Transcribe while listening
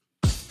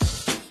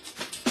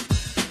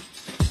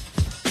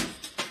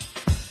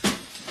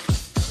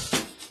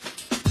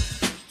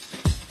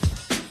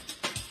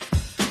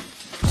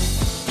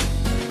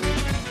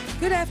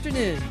Good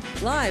afternoon.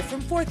 Live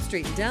from 4th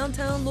Street in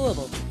downtown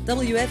Louisville,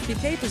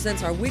 WFPK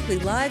presents our weekly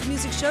live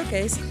music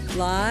showcase,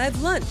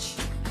 Live Lunch.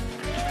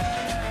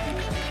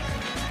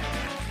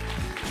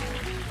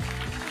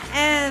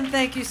 And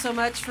thank you so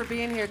much for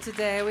being here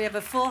today. We have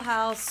a full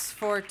house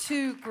for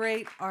two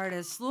great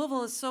artists.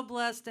 Louisville is so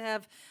blessed to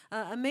have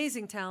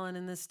amazing talent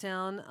in this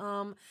town.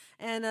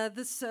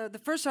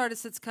 The first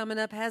artist that's coming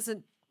up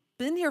hasn't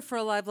been here for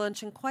a live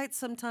lunch in quite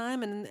some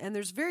time, and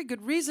there's very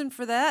good reason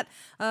for that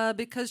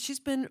because she's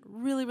been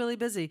really, really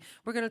busy.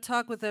 We're going to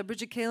talk with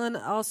Brigid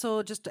Kaelin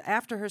also just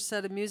after her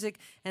set of music,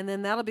 and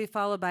then that'll be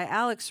followed by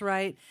Alex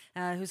Wright,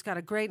 who's got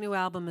a great new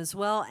album as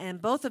well,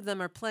 and both of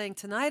them are playing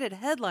tonight at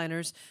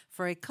Headliners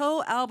for a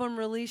co-album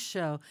release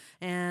show,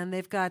 and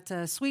they've got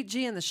Sweet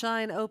G and the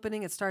Shine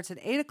opening. It starts at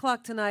 8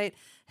 o'clock tonight,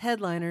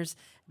 Headliners.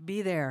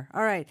 Be there.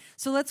 All right.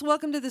 So let's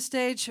welcome to the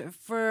stage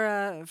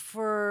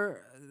for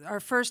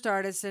our first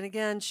artist. And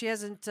again, she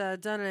hasn't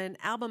done an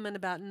album in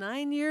about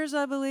 9 years,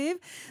 I believe.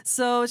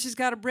 So she's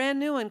got a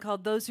brand new one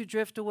called Those Who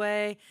Drift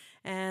Away,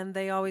 and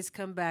They Always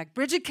Come Back.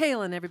 Brigid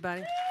Kaelin,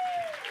 everybody.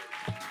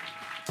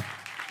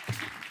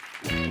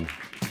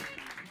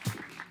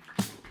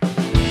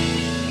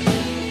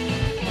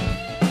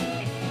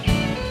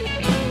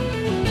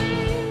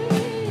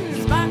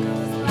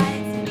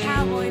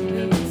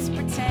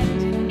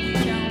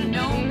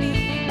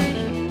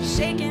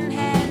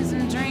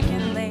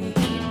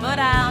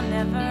 I'll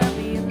never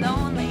be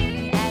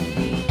lonely at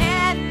the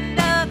end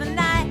of the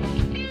night.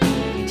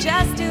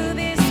 Just do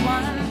this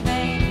one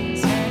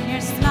thing, turn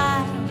your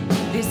smile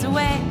this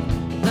way,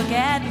 look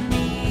at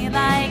me.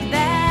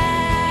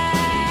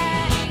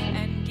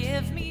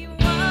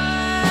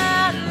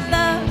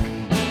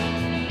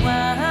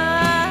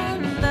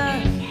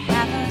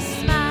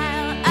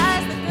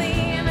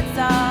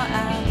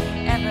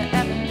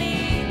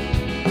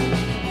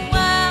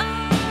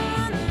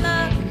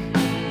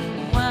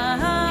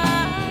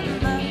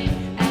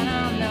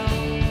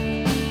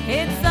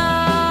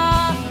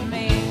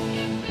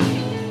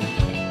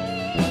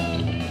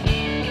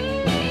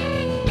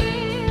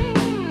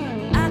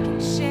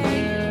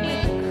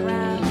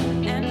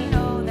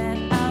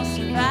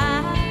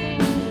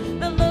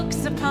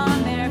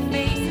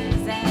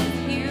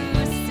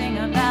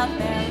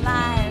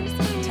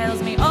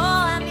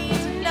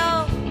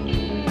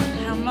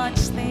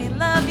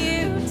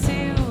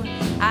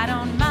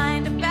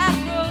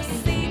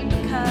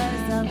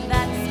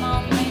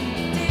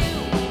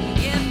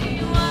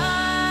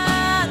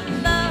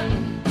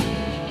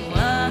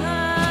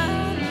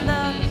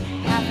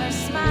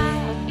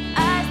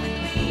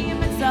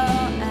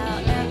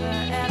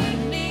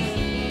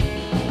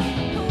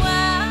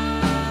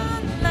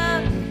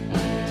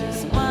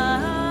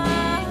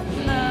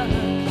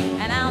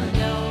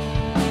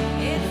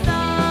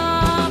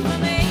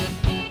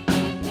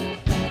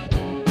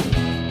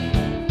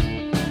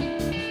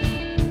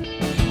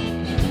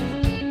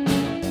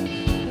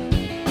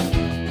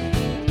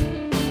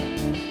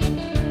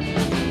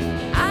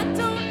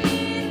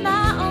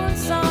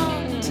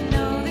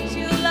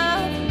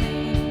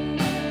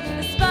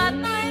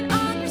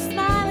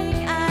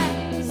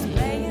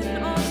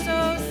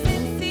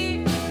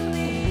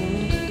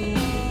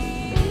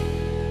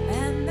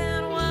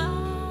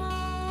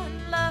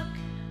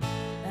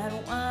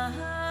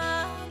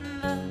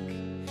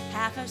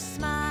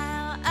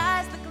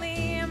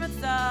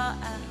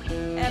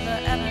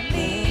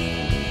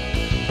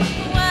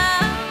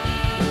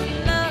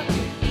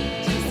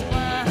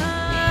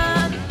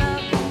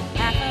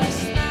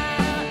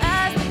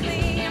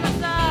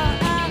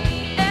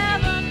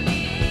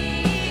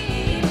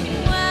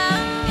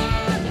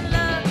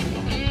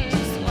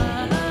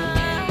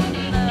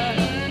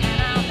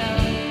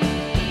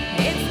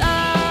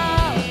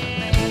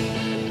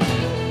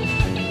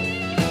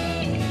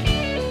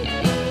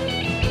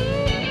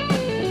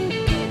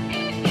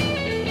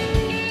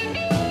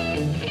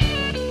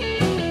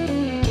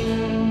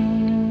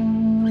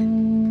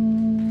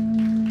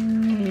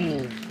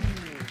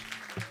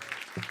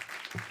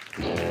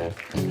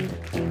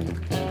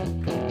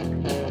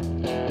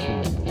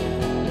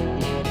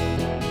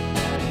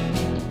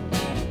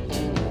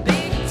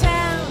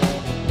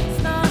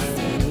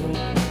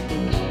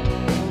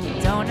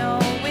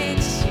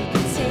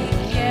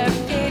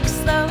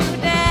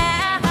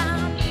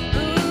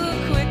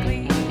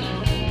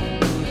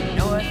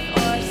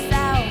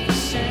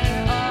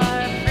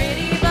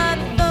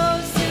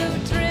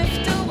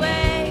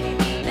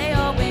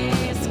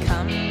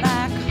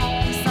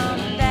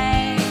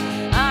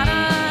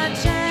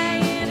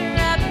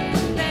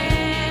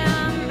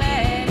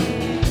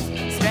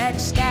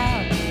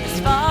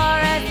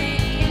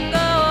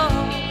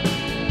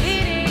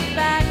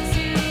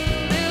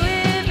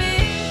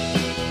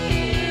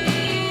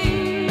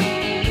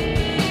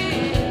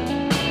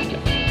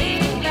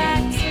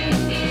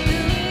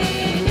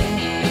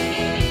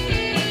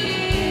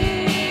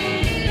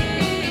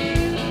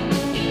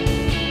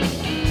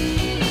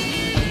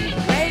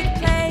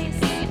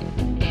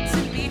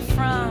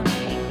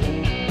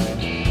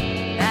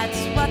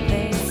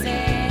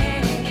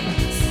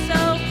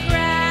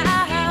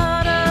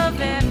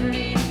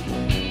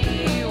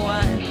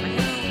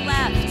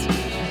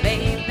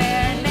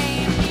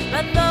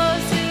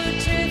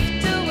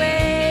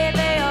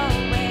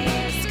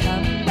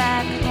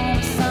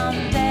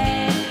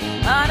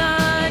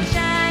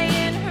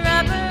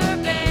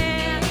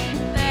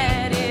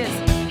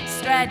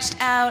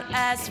 out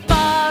as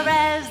far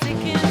as it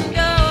can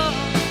go,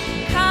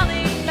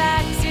 calling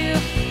back to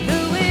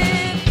who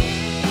it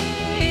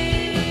is.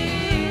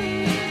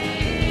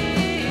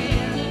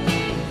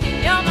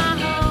 You're my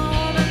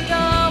home and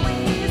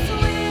always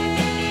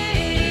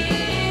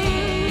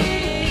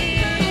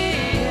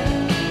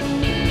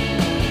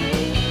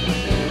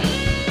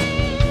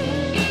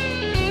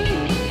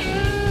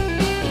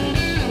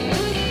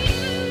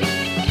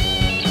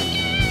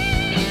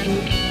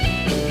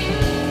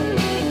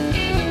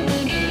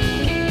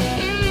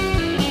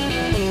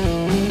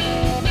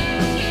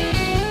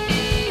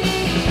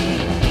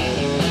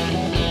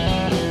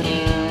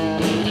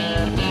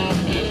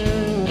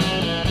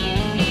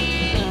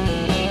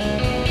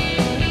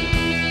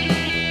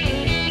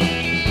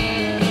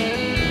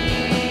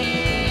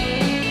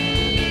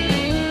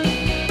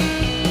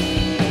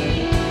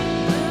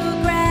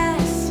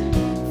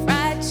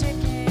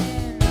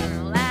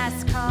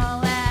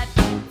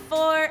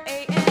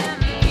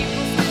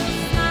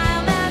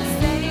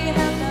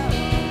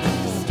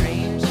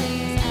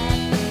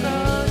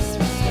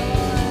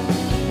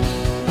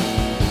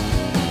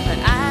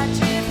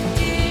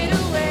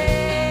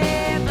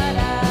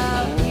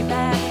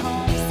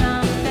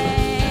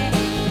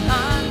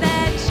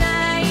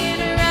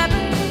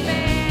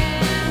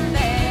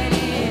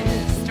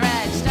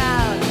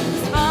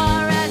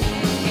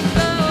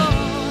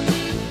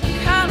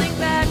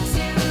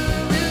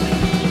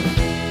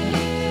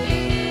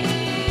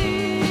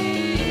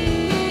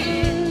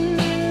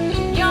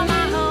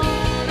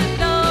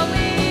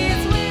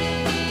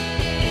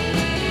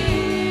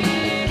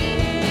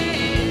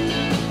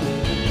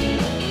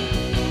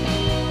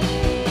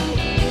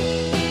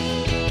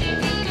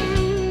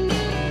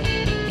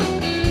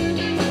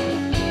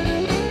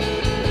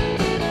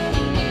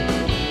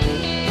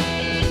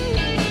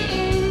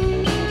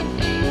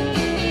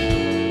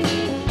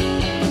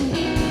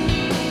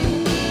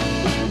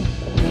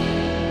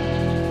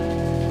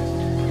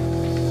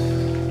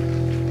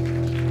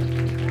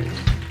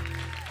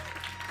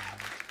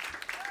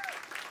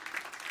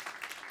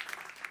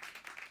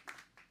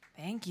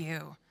Thank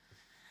you.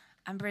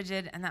 I'm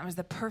Brigid, and that was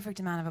the perfect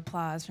amount of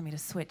applause for me to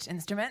switch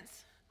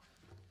instruments,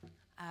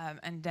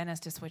 and Dennis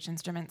to switch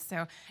instruments.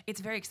 So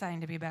it's very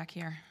exciting to be back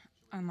here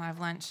on Live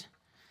Lunch.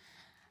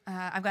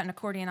 I've got an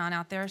accordion on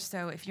out there,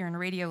 so if you're in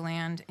Radio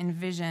Land,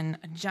 envision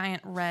a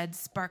giant red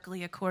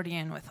sparkly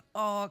accordion with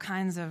all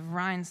kinds of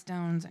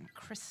rhinestones and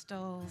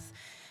crystals.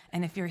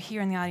 And if you're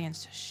here in the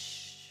audience,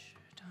 shh,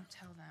 don't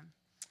tell them.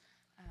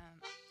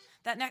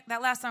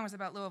 That last song was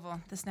about Louisville.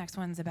 This next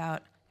one's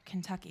about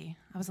Kentucky.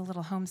 I was a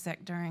little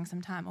homesick during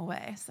some time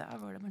away, so I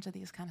wrote a bunch of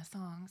these kind of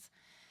songs.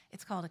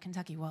 It's called a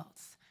Kentucky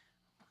Waltz.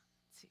 1,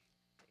 2,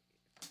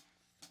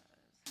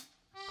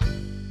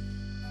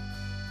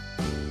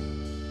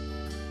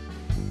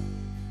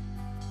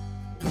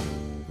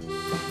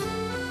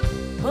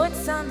 3. Put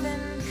something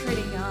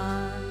pretty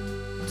on,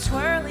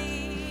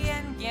 twirly,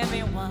 and give me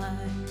 1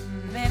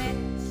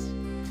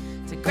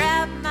 minute to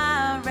grab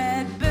my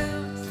red boots.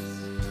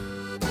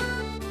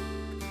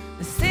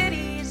 The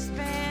city's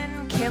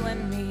been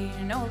killing me,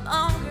 no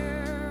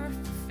longer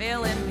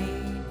fulfilling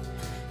me.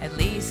 At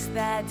least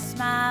that's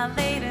my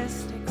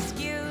latest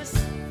excuse.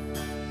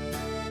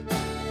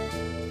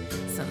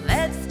 So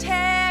let's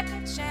take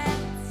a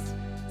chance,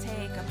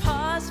 take a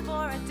pause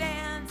for a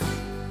dance.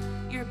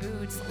 Your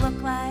boots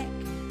look like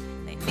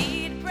they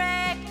need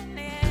breaking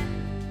in.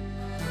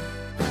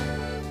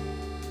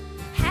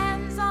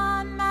 Hands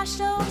on my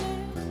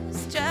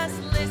shoulders,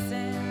 just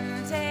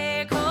listen,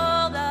 take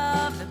hold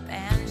of the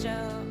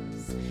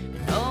banjos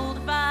and old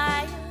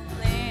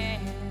violin.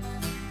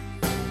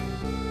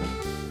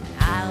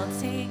 I'll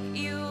take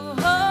you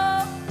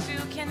home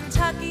to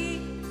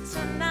Kentucky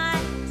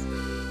tonight.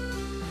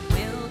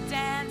 We'll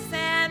dance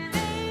and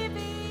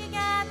maybe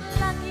get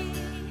lucky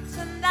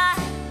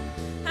tonight.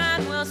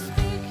 And we'll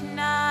speak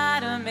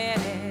not a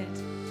minute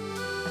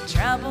of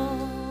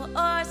trouble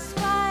or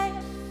strife.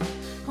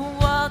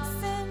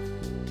 Waltz in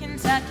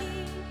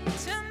Kentucky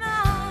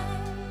tonight.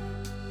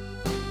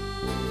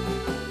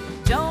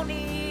 Don't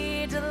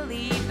need to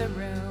leave the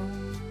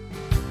room.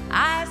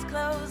 Eyes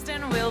closed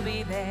and we'll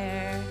be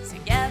there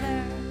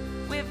together.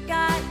 We've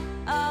got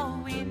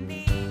all we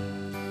need.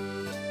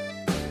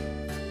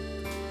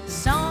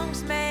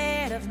 Songs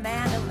made of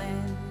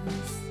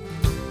mandolins,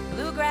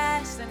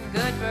 bluegrass and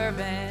good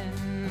bourbon,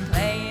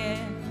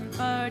 playing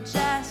for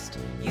just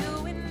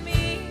you and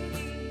me.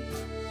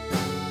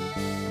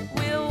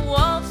 We'll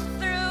waltz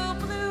through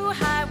blue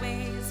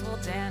highways, we'll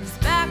dance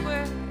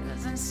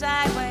backwards and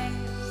sideways,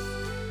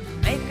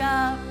 make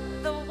up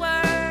the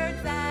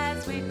words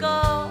as we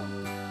go.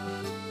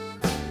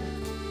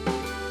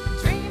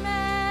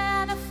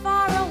 Dreaming of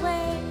far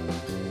away,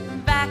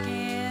 back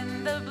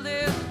in the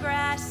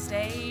bluegrass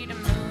state of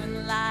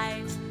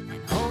moonlight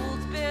and old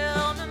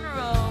Building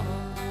Road.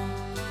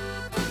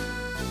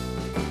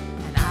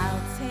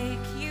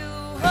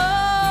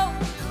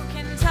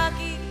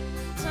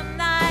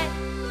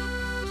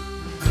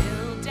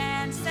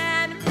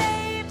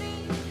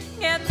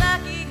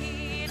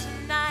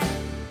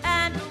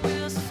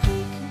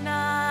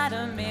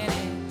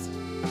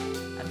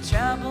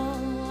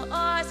 trouble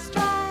or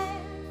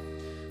strife,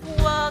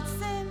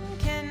 waltz in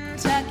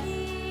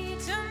Kentucky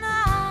tonight.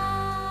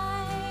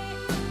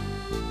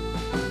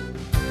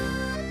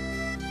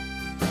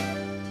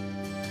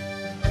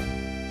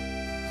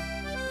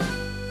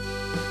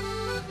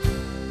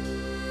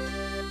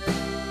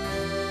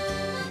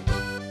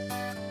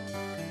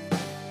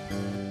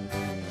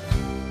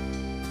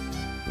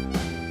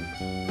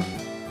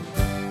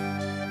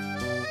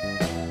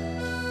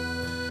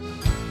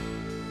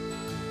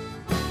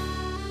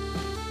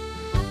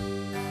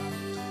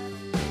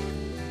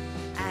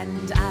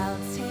 And I'll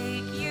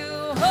take you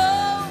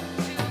home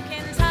to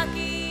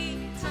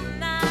Kentucky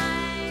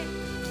tonight.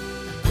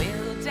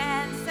 We'll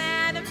dance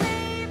and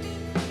maybe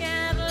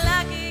get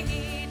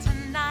lucky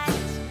tonight.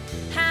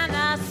 And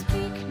I'll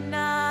speak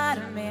not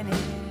a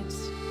minute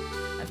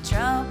of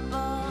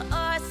trouble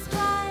or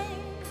strife.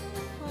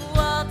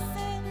 Waltz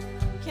in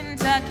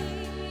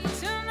Kentucky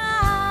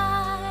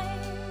tonight.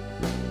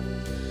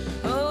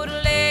 Oh,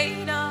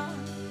 lay down,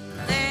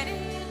 let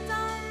it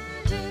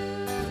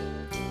undo.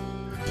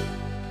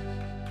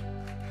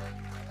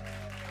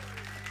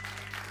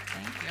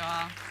 Thank you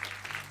all.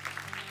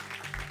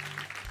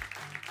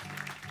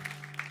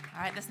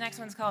 All right, this next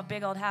one's called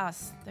Big Old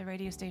House. The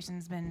radio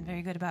station's been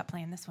very good about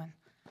playing this one.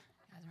 You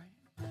guys ready?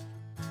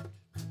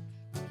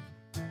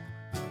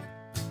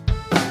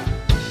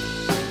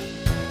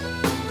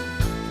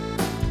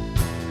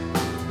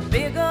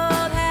 Big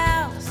old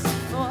house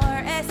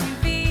for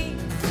SUV,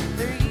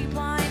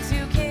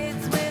 3.2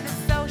 kids with a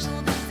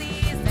social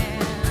disease,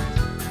 and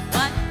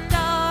one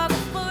dog,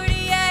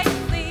 48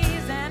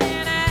 fleas, and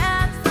an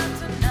answer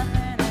to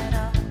nothing at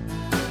all.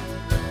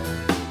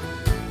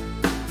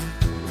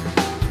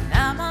 And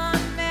I'm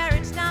on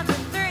marriage number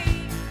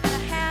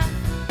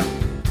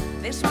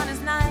 3.5. This one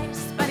is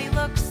nice, but he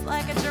looks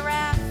like a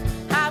giraffe.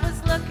 I was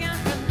looking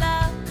for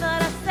love,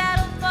 but I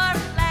settled for a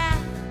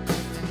laugh.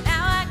 And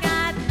now I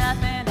got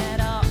nothing at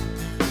all.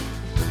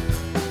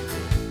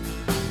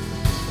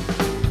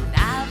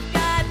 I've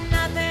got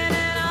nothing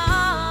at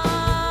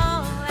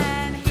all,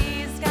 and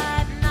he's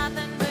got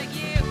nothing but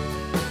you.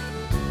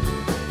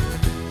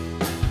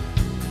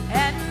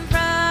 And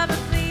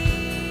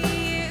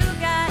probably you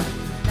got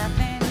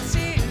nothing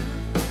too.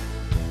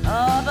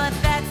 Oh, but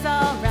that's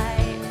all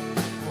right.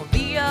 We'll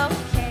be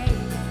okay.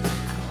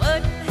 I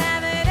wouldn't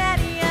have it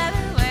any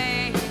other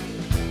way.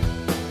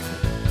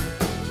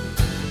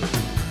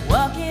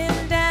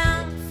 Walking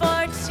down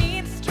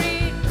 14th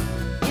Street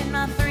in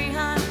my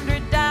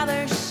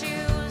 $300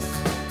 shoes,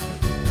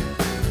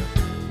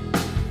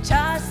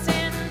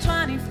 tossing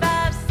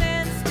 25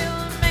 cents to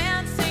a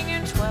man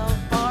singing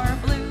 12-bar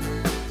blues.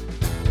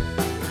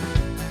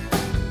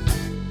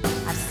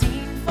 I've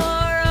seen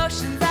 4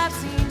 oceans, I've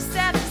seen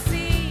 7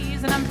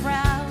 seas, and I'm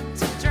proud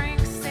to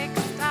drink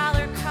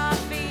 $6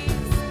 coffees.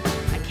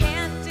 I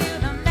can't do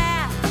the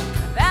math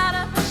without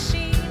a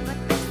machine, but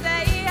they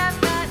say I've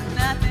got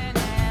nothing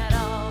at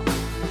all.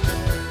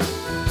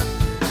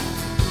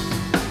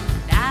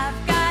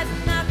 I've got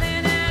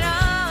nothing at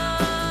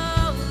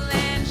all,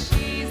 and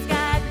she's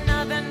got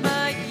nothing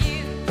but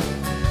you.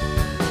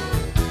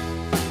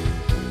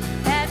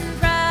 And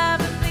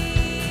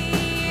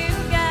probably you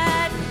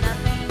got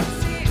nothing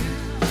too.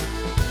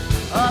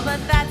 Oh, but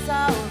that's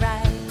all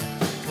right.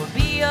 We'll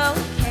be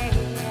okay.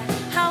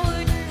 I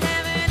wouldn't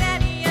have it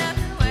any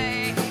other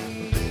way.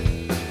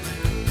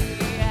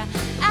 And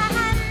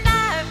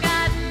I've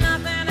got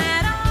nothing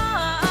at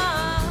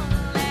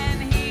all,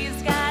 and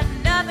he's got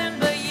nothing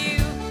but you.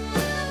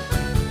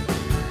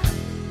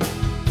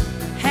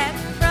 And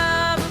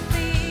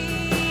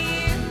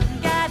probably you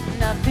got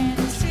nothing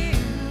too.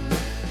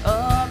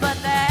 Oh, but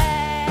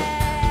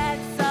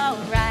that's all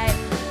right.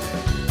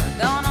 We're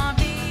gonna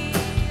be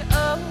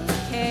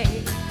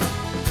okay.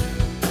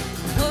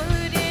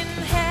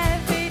 Wouldn't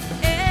have it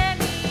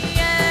any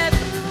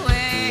other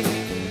way.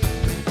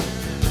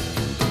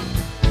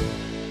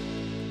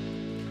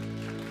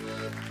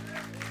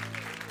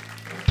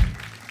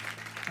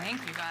 Thank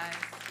you, guys.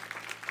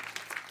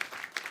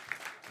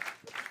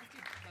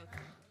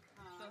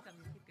 Both of them.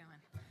 Keep going.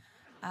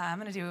 I'm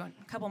going to do a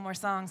couple more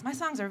songs. My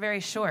songs are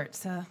very short,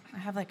 so I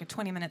have like a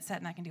 20-minute set,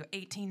 and I can do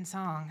 18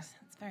 songs.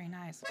 It's very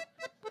nice.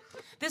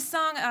 This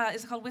song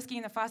is called Whiskey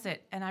in the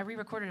Faucet, and I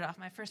re-recorded it off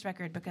my first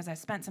record because I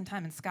spent some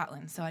time in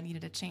Scotland, so I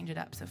needed to change it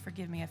up. So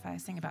forgive me if I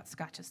sing about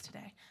scotches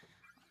today.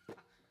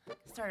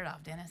 Start it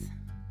off, Dennis.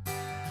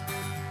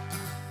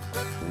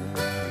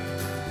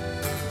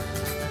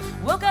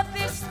 Woke up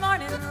this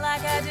morning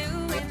like I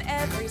do in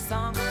every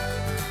song.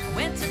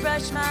 Went to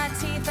brush my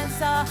teeth and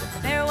saw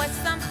there was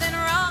something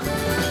wrong.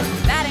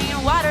 That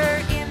ain't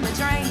water in the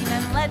drain,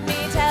 and let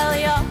me tell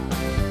you,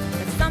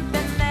 it's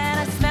something that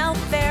I smelled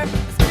there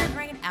was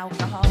membrane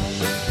alcohol.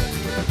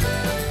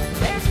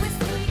 There's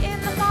whiskey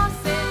in the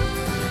faucet.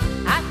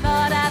 I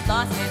thought I'd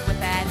lost it with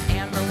that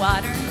amber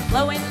water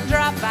flowing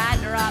drop by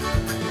drop.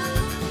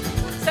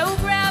 So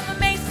grab a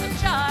mason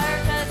jar,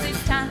 'cause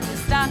it's time to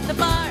stock the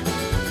bar.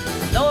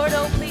 Lord,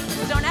 oh please,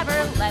 don't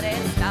ever let it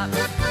stop. I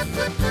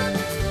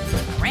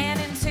ran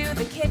into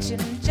the kitchen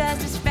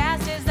just as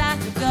fast as I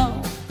could go.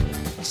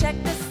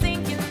 checked the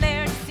sink in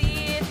there to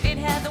see if it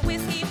had the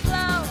whiskey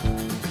flow.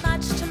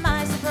 Much to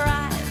my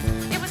surprise,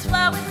 it was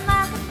flowing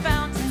like a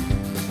fountain.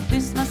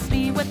 This must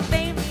be what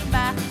they mean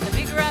by the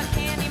Big Rock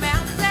Candy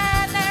Mountain.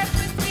 There's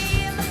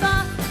whiskey in the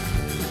faucet.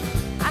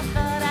 I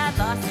thought I'd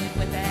lost it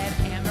with that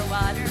amber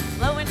water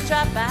flowing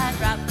drop by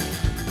drop.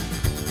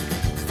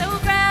 So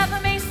grab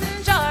a mason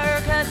jar,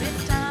 'cause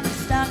it's time to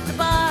stock the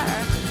bar.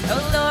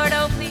 Oh Lord,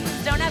 oh please,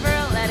 don't ever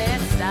let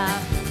it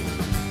stop.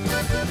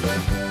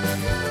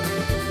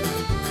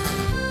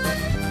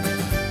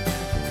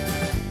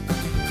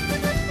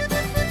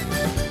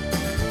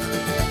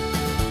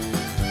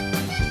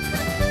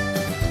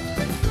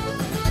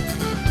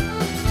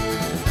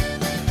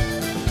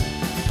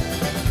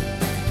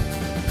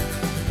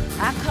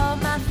 I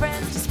called my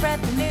friends to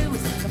spread the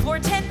news. Before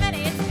 10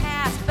 minutes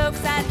passed,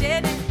 folks I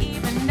didn't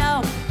even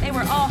know. They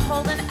were all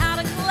holding out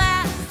a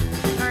glass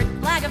for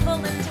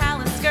Lagavulin,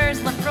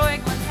 Taliskers, Lefroy,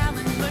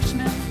 Glencairn,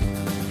 Bushmill.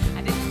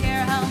 I didn't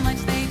care how much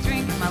they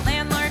drink if my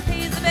landlord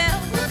pays the bill.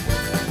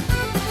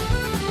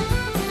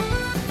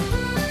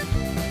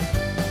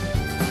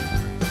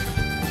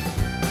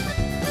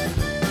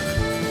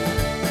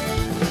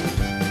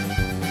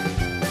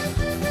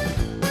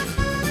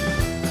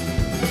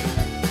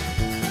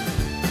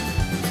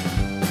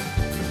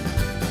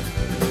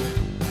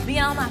 Me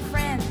and all my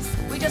friends,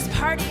 we just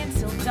party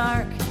until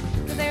dark.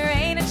 'Cause there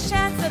ain't a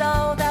chance at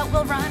all that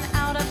we'll run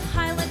out of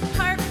Highland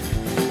Park.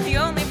 The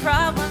only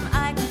problem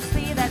I can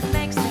see that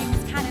makes things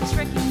kind of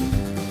tricky,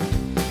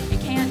 you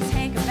can't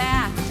take a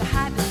bath to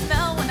hide the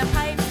smell when the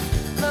pipes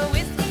blow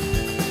whiskey.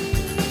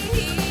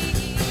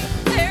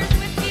 There's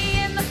whiskey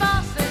in the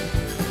faucet.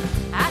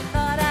 I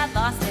thought I'd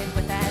lost it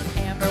with that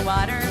amber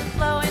water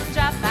flowing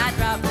drop by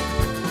drop.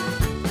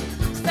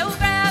 So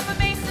grab a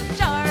mason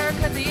jar,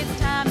 'cause it's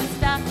time to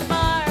stop the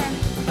bar.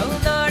 Oh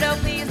Lord, oh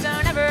please,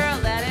 don't ever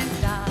let it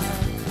stop.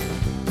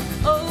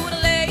 Oh, the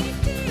lady,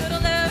 oh, the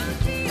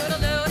lady, oh, the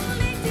lady,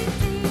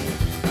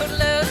 oh, the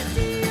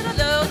lady, oh,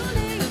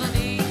 the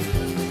lady.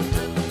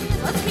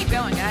 Let's keep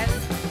going, guys.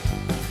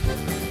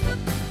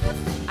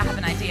 I have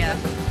an idea.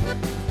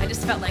 I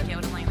just felt like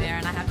yodeling there,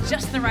 and I have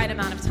just the right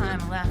amount of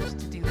time left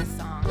to do this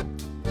song.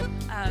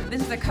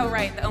 This is a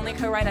co-write, the only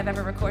co-write I've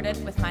ever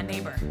recorded with my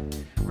neighbor,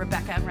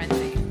 Rebecca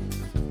Renzi.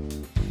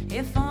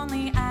 If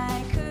only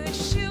I could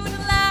shoot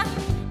like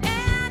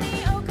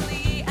Annie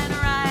Oakley and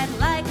ride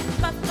like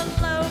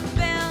Buffalo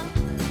Bill,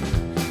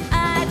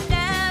 I'd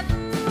never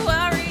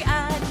worry,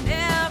 I'd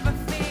never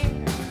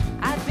fear.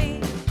 I'd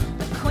be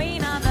the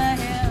queen of the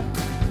hill.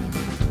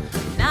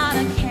 Not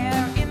a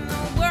care in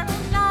the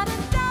world, not a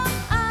doubt.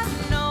 I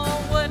know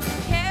wouldn't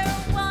care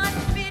one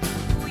bit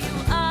who you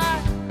are.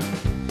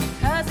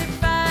 'Cause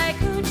if I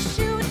could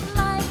shoot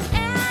like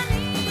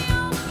Annie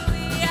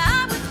Oakley,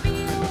 I would be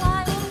a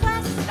Wild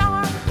West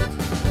star.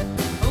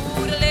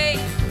 Oh, the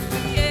lady,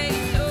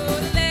 oh,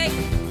 the lady,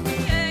 oh,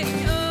 the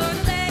lady,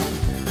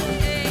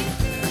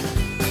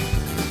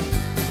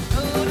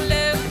 oh,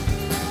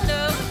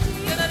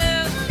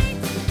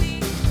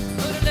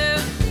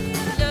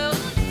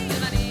 the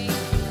lady,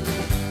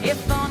 if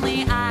only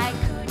I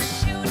could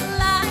shoot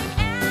like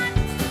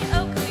Annie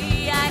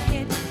Oakley, I'd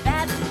hit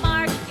that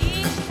mark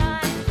each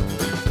time.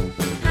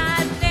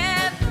 I'd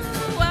never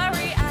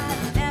worry,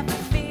 I'd never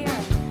fear.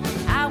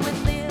 I would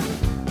live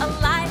a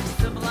life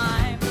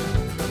sublime.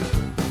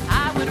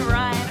 I would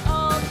ride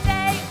all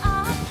day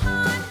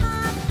upon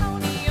my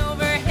pony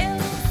over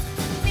hills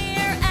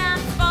near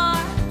and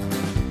far.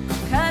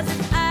 'Cause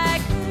if I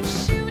could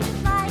shoot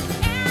like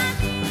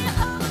Annie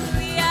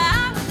Oakley,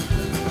 I would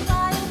be a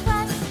Wild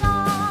West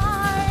star.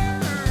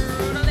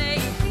 Oh, the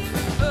lady,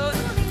 oh,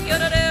 the lady, oh,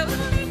 the lady,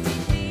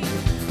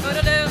 oh,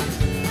 the lady, oh, the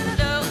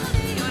lady.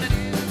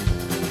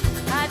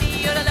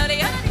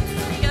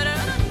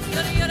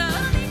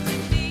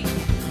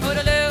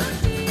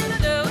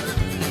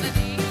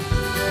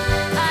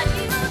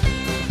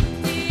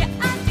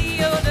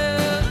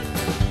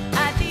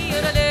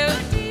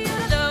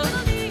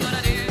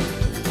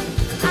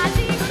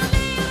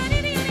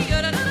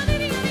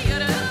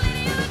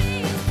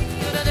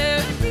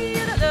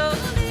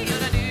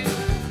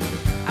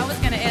 I was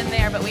gonna end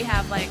there, but we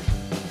have like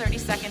 30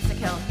 seconds to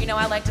kill. You know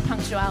I like to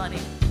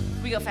punctuality.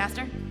 We go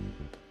faster?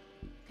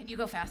 Can you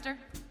go faster?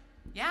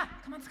 Yeah,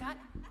 come on, Scott.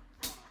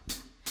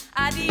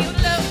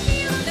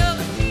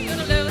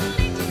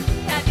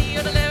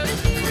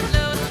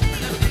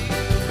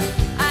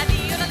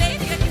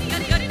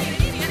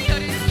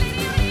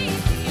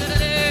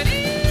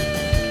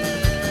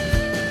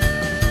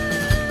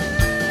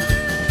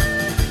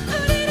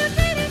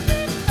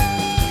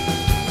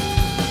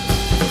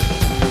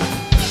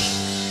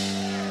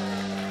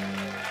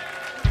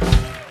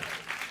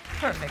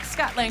 Perfect.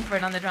 Scott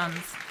Langford on the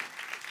drums.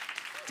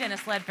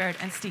 Dennis Ledford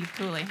and Steve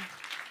Cooley.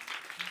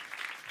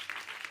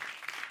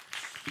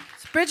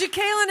 It's Brigid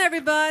Kaelin,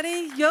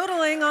 everybody,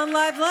 yodeling on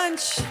Live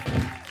Lunch.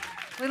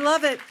 We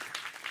love it.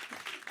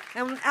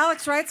 And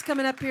Alex Wright's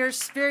coming up here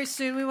very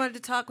soon. We wanted to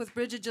talk with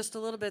Brigid just a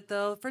little bit,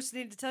 though. First, I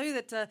need to tell you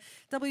that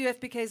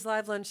WFPK's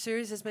Live Lunch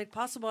series is made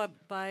possible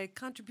by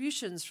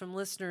contributions from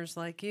listeners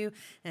like you.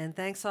 And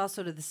thanks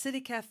also to the City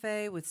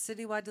Cafe with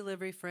citywide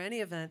delivery for any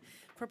event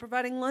for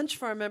providing lunch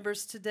for our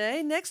members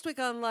today. Next week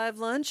on Live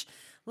Lunch,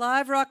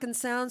 live rock and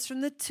sounds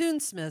from the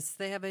Toonsmiths.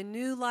 They have a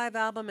new live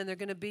album, and they're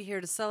going to be here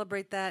to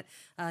celebrate that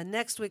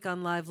next week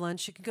on Live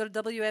Lunch. You can go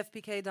to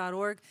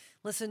WFPK.org,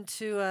 listen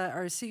to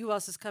or see who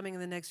else is coming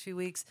in the next few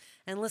weeks,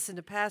 and listen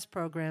to past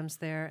programs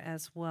there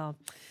as well.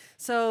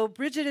 So,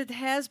 Brigid, it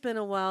has been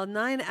a while.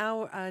 Not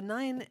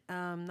 9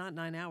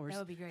 hours. That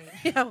would be great.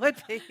 Yeah, it would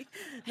be.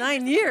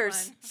 9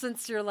 years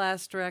since your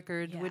last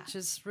record, which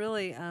is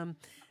really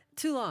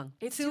too long.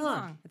 It's too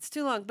long. It's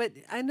too long. But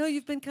I know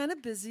you've been kind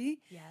of busy.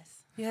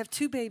 Yes. You have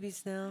 2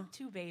 babies now.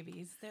 2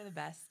 babies. They're the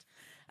best.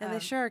 And they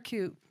sure are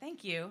cute.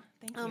 Thank you.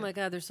 Oh, my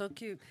God, they're so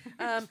cute.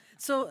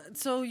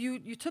 So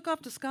you took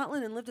off to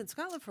Scotland and lived in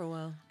Scotland for a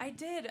while. I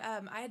did.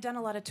 I had done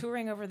a lot of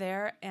touring over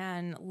there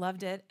and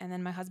loved it. And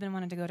then my husband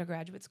wanted to go to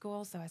graduate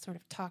school, so I sort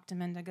of talked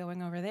him into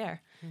going over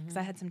there because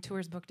I had some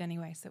tours booked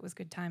anyway, so it was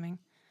good timing.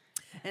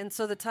 And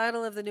so the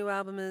title of the new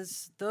album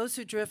is Those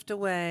Who Drift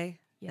Away.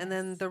 Yes. And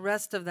then the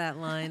rest of that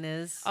line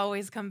is?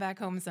 Always come back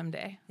home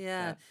someday.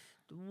 Yeah. So.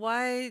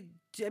 Why?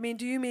 I mean,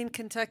 do you mean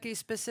Kentucky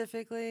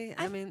specifically?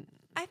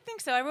 I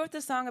think so. I wrote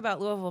this song about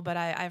Louisville, but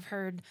I've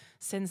heard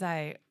since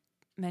I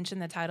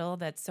mentioned the title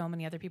that so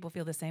many other people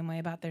feel the same way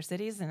about their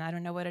cities, and I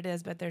don't know what it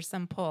is, but there's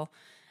some pull.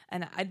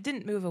 And I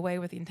didn't move away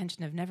with the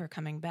intention of never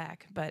coming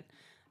back, but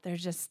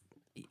there's just,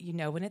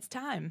 when it's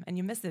time, and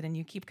you miss it, and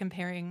you keep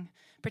comparing,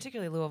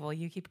 particularly Louisville,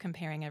 you keep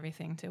comparing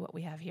everything to what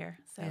we have here.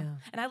 So,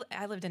 and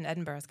I lived in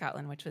Edinburgh,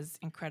 Scotland, which was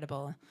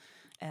incredible,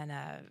 and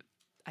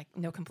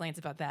no complaints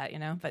about that,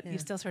 but you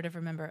still sort of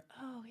remember,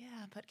 oh,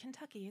 yeah, but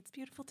Kentucky, it's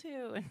beautiful,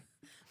 too. And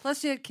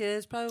plus, you had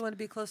kids, probably want to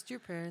be close to your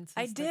parents.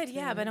 I did,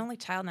 yeah, but only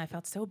child, and I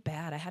felt so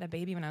bad. I had a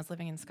baby when I was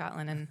living in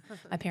Scotland, and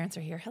my parents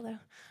are here. Hello.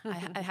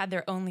 I had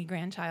their only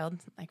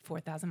grandchild, like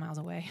 4,000 miles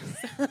away.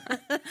 So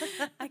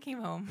I came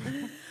home.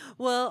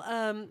 Well,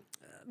 I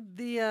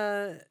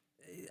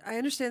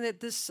understand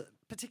that this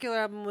particular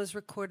album was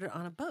recorded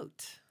on a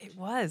boat. It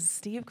was.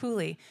 Steve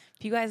Cooley.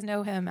 If you guys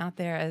know him out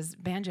there as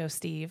Banjo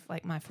Steve,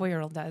 like my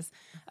 4-year-old does,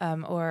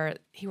 or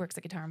he works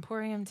at Guitar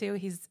Emporium too.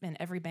 He's in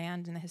every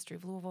band in the history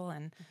of Louisville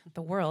and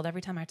the world. Every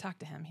time I talk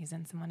to him, he's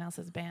in someone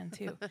else's band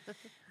too.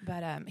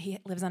 But he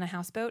lives on a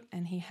houseboat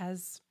and he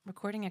has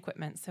recording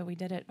equipment. So we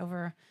did it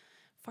over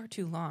far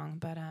too long,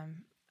 but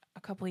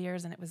a couple of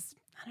years, and it was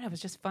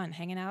just fun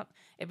hanging out.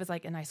 It was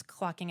like a nice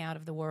clocking out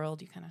of the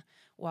world. You kind of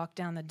walk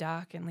down the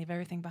dock and leave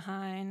everything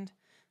behind.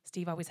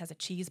 Steve always has a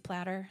cheese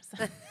platter, so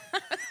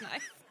that's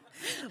nice.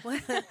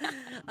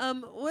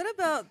 What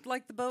about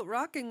like the boat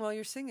rocking while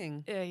you're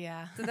singing?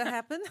 Yeah. Did that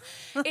happen?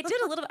 It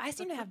did a little bit. I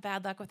seem to have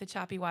bad luck with the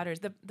choppy waters.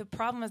 The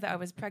problem is that I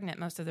was pregnant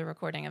most of the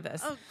recording of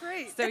this. Oh,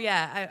 great. So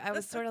yeah, I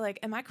was sort of like,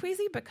 am I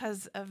queasy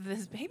because of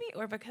this baby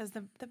or because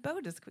the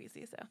boat is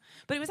queasy? So,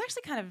 but it was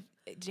actually kind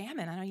of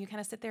jamming. I know you kind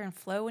of sit there and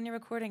flow when you're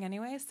recording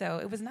anyway, so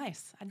it was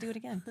nice. I'd do it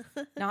again.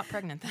 Not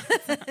pregnant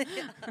though.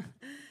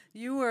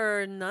 You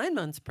were 9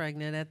 months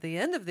pregnant at the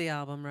end of the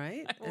album,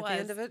 right? I was. The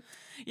end of it?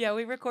 Yeah,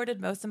 we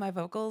recorded most of my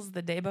vocals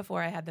the day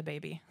before I had the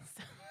baby.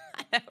 So,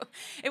 I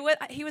know.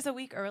 He was a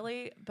week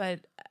early,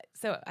 but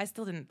so I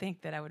still didn't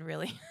think that I would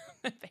really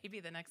have a baby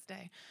the next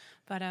day.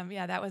 But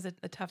yeah, that was a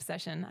tough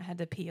session. I had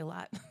to pee a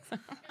lot.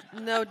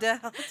 No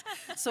doubt.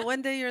 So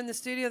one day you're in the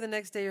studio, the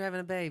next day you're having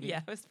a baby. Yeah,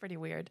 it was pretty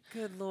weird.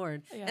 Good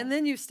Lord. Yeah. And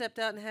then you stepped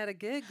out and had a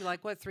gig,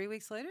 like what, 3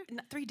 weeks later?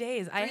 3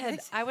 days.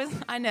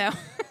 I know.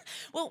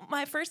 Well,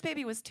 my first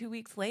baby was 2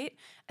 weeks late,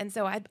 and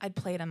so I'd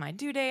played on my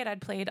due date.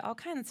 I'd played all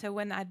kinds. So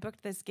when I'd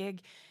booked this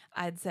gig,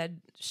 I'd said,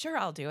 sure,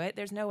 I'll do it.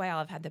 There's no way I'll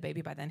have had the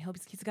baby by then.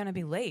 He's going to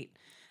be late.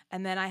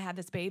 And then I had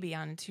this baby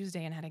on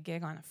Tuesday and had a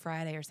gig on a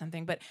Friday or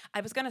something. But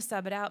I was going to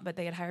sub it out, but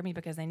they had hired me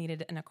because they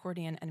needed an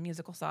accordion and a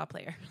musical saw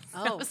player.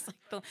 So it was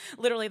like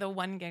literally the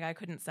one gig I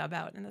couldn't sub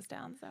out in this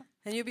town. So.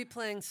 And you'll be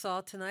playing saw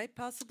tonight,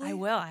 possibly? I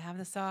will. I have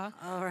the saw.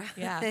 All right.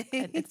 Yeah.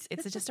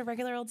 It's just a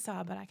regular old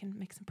saw, but I can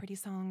make some pretty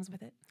songs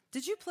with it.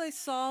 Did you play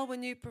saw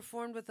when you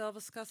performed with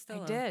Elvis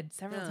Costello? I did,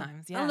 several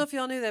times, yeah. I don't know if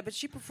y'all knew that, but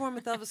she performed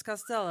with Elvis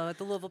Costello at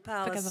the Louisville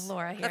Palace. Because of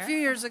Laura here. A few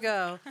years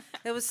ago.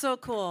 It was so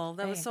cool.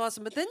 That was so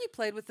awesome. But then you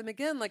played with them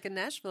again, like in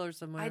Nashville or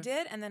somewhere. I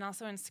did, and then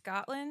also in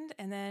Scotland,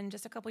 and then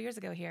just a couple years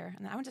ago here.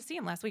 And I went to see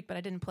him last week, but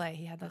I didn't play.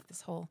 He had like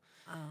this whole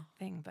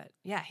thing. But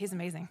yeah, he's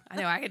amazing. I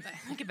know I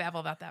could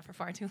babble about that for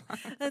far too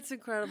long. That's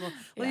incredible.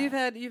 Well, you've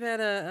had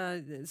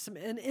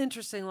an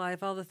interesting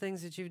life, all the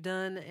things that you've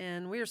done,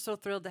 and we are so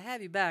thrilled to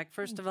have you back.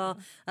 First of all,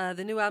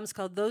 the new album's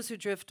called Those Who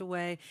Drift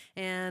Away,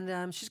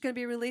 and she's going to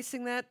be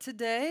releasing that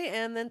today.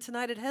 And then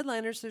tonight at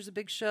Headliners, there's a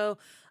big show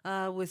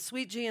with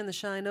Sweet G and the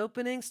Shine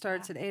opening.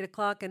 Starts at 8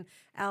 o'clock, and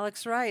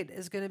Alex Wright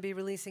is going to be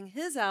releasing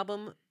his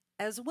album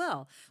as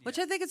well, which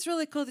I think it's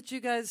really cool that you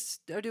guys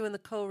are doing the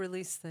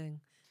co-release thing.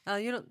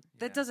 You don't.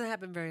 That doesn't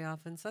happen very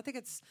often. So I think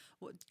it's.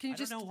 Can you I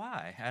don't know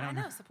why. I don't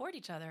know. Support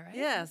each other, right?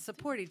 Yeah,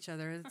 support each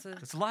other.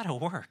 It's a lot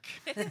of work.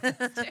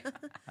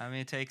 I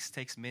mean, it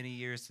takes many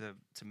years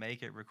to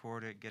make it,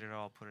 record it, get it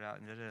all, put it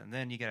out, and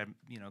then you got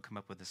to come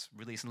up with this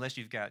release. Unless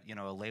you've got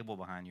a label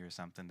behind you or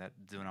something that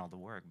doing all the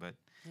work. But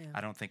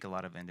I don't think a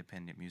lot of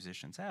independent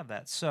musicians have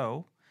that.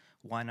 So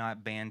why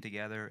not band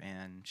together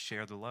and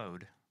share the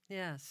load?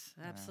 Yes,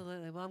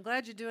 absolutely. Well, I'm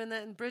glad you're doing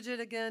that. And Brigid,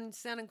 again,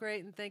 sounding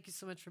great, and thank you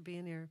so much for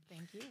being here.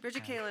 Thank you.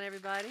 Brigid Kaelin,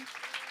 everybody.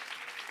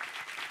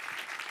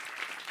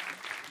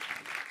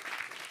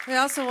 We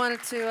also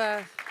wanted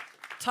to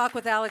talk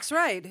with Alex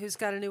Wright, who's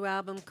got a new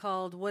album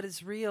called What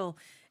Is Real.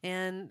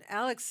 And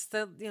Alex,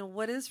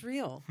 what is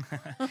real?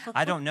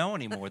 I don't know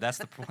anymore. That's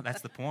the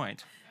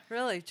point.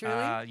 Really,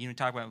 truly?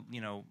 Talk about,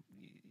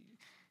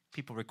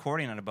 people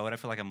recording on a boat. I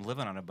feel like I'm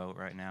living on a boat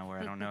right now where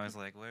I don't know. It's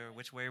like,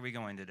 which way are we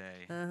going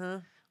today? Uh-huh.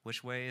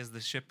 Which way is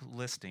the ship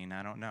listing?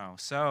 I don't know.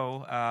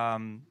 So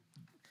I'm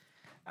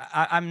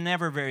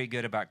never very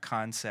good about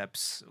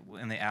concepts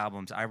in the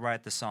albums. I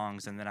write the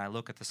songs, and then I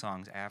look at the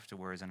songs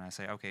afterwards, and I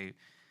say, okay,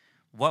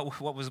 what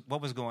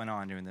was going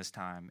on during this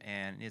time?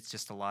 And it's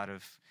just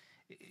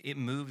it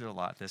moved a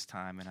lot this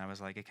time, and I was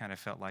like, it kind of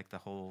felt like the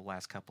whole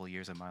last couple of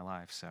years of my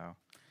life. So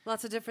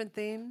lots of different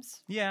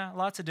themes. Yeah,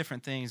 lots of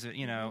different things.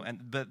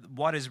 But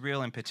What Is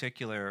Real in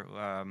particular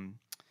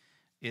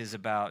is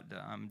about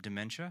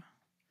dementia.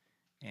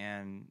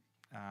 And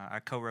I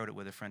co-wrote it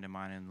with a friend of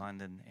mine in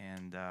London,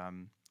 and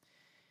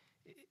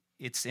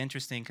it's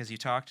interesting because you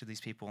talk to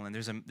these people, and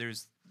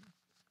there's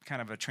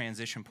kind of a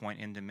transition point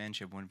in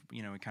dementia when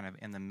we're kind of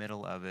in the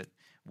middle of it,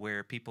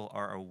 where people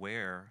are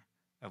aware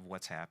of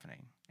what's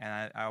happening,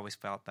 and I always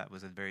felt that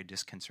was a very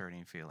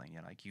disconcerting feeling.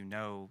 That you're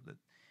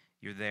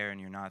there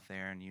and you're not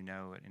there, and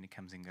and it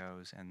comes and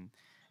goes, and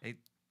it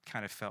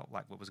kind of felt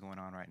like what was going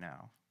on right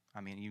now. I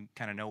mean, you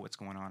kind of know what's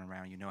going on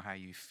around. You know how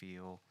you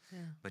feel,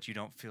 but you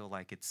don't feel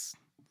like it's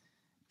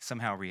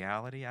somehow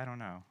reality. I don't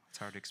know. It's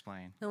hard to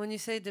explain. Now, when you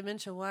say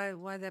dementia,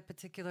 why that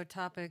particular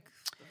topic?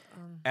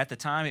 At the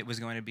time, it was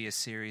going to be a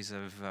series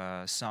of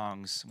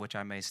songs, which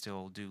I may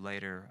still do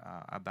later,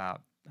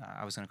 about,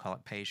 I was going to call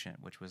it Patient,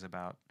 which was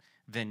about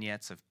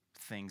vignettes of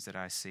things that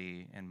I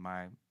see in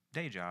my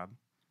day job.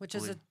 Which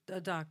is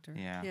a doctor.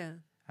 Yeah.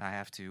 I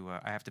have to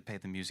pay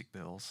the music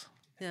bills.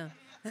 Yeah.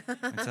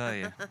 Let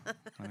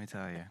me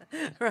tell you.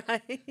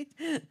 Right.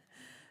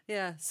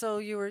 Yeah. So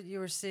you were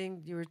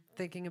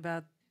thinking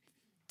about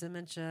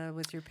dementia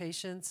with your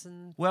patients,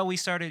 and well, we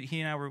started.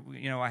 He and I were,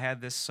 I had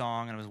this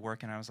song and I was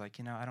working. I was like,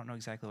 I don't know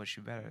exactly what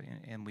you better.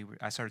 And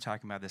I started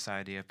talking about this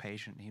idea of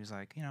patient. And he was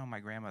like, my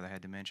grandmother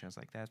had dementia. I was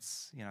like,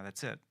 that's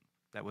it.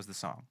 That was the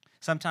song.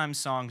 Sometimes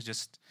songs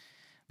just,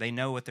 they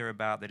know what they're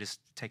about. They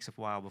just takes a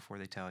while before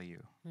they tell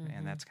you,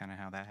 and that's kind of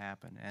how that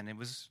happened. And it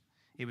was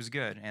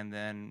good. And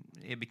then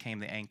it became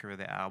the anchor of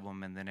the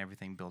album, and then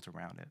everything built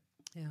around it.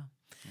 Yeah.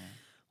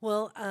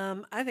 Well,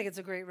 I think it's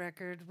a great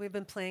record. We've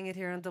been playing it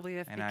here on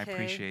WFPK. And I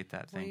appreciate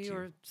that. Thank you. You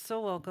are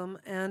so welcome.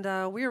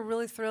 And we are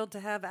really thrilled to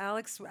have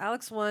Alex.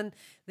 Alex won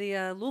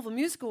the Louisville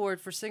Music Award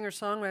for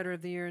Singer-Songwriter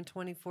of the Year in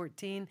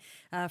 2014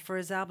 for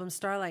his album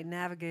Starlight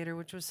Navigator,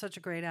 which was such a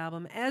great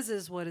album, as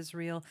is What Is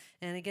Real.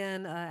 And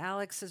again,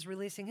 Alex is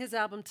releasing his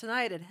album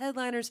tonight at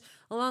Headliners,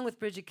 along with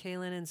Brigid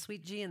Kaelin and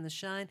Sweet G and The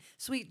Shine.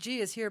 Sweet G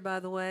is here, by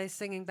the way,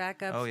 singing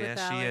backups with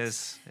Alex. She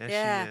is.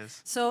 Yes, she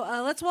is. So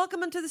let's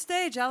welcome him to the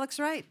stage, Alex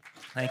Wright.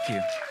 Thank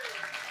you.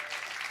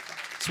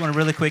 Just want to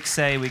really quick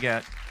say we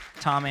got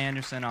Tom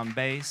Anderson on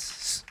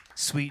bass,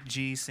 Sweet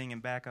G singing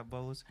backup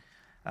vocals,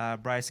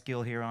 Bryce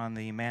Gill here on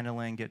the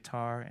mandolin,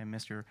 guitar, and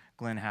Mr.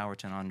 Glenn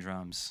Howerton on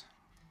drums.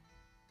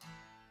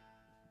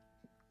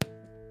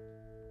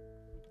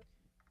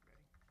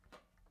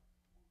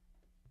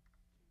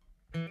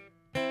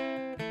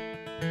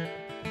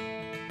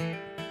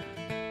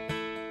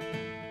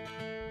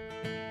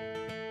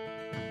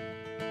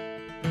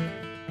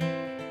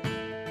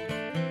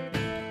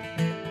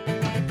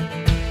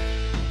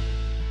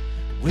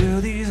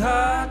 Will these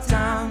hard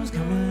times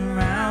coming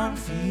around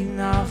feeding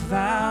off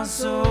our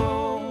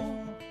soul?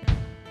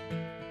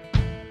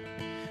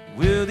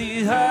 Will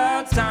these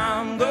hard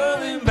times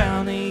going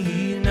round and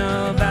eating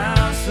up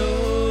our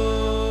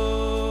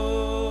soul?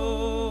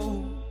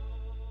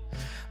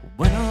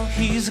 Well,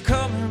 he's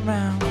coming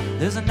round,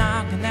 there's a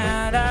knocking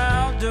at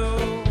our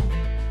door.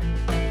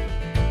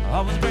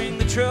 Always bring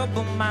the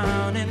trouble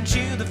mind and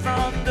chew the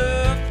front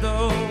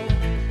door.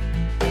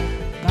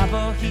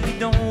 Papa, he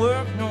don't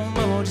work no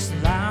more, just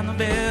lie on the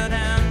bed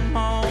and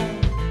moan.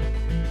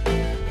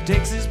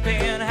 Takes his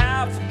pay in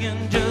half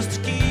again just to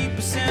keep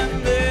us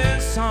in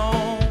this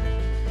home.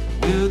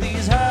 Will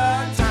these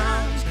hard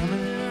times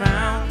coming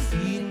around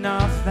feeding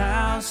off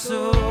our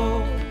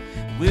soul?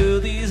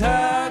 Will these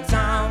hard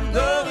times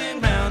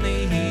going round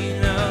the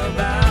heating of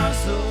our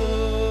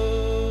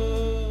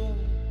soul?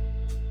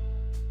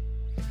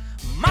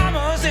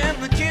 Mama's in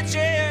the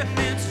kitchen,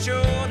 it's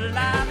sure to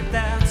light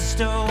that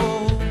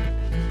stove.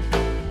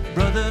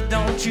 Brother,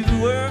 don't you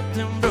work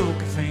them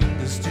broken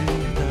fingers to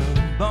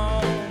the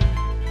bone.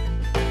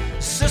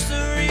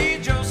 Sister,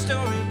 read your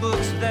story.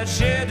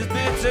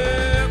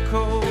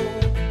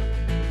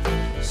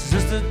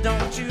 Sister,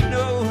 don't you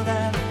know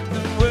that the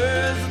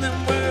words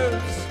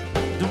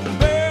don't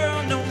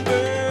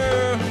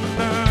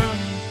burn,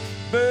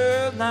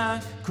 burn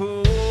like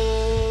coal.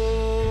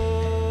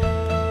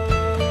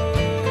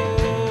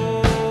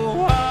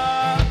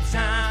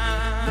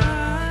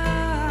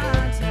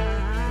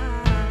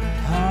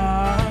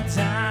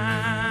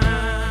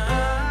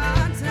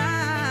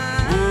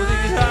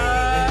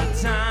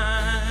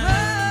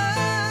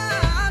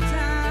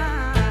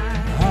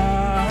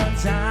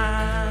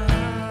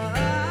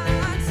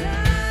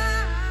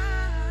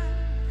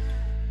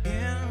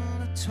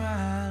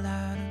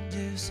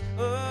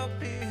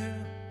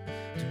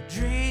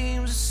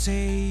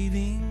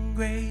 Saving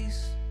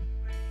grace,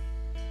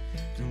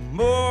 the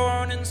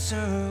morning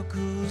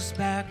circles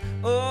back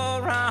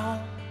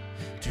around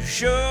to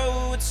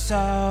show its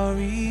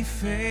sorry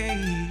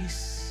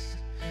face.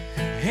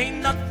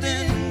 Ain't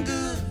nothing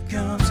good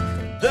comes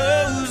from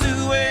those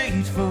who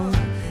wait for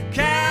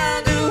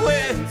candle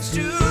winds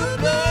to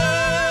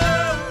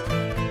blow.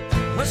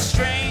 A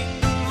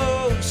strange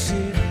voice,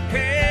 it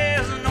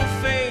has no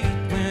faith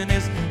when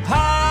it's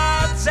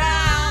hard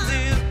times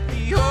is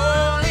the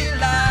only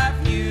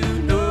life you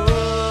know.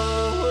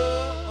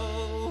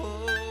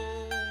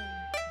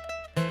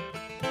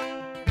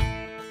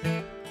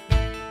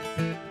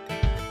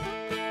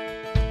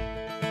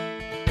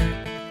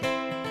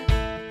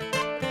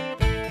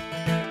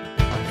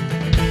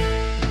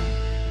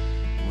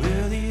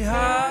 Will the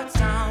hard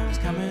times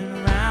coming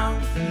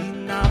around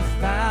feeding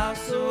off our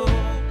soul?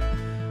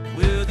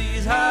 Will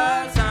these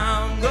hard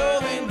times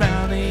going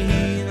round the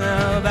heat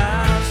of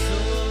our soul?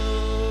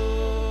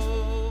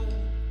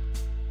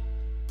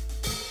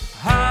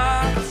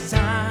 Hard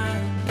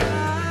times,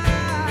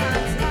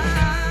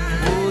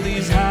 oh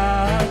these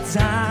hard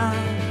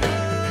times,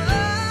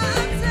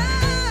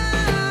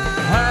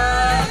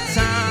 hard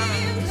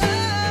times,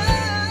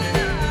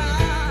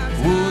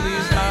 oh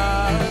these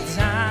hard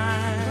times.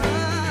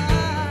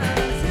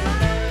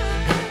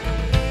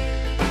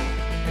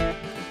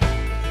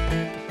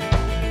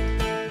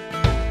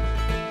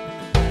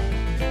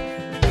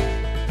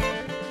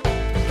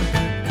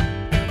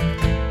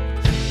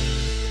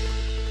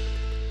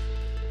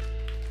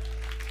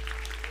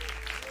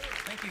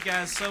 Thank you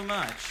guys so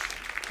much.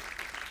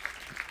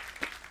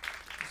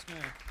 Just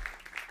gonna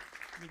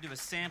do a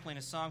sampling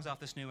of songs off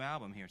this new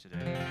album here today.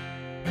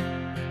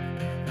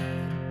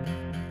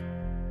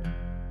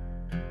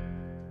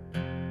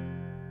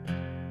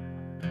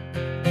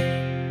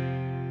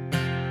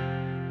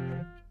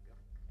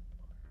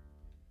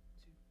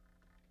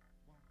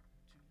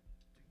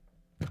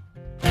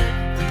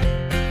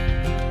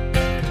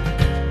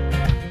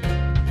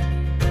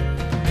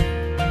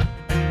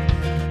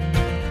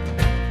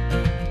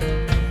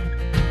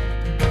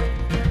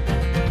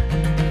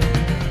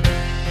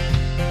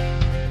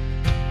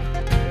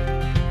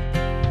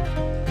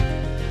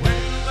 When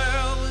the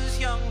world was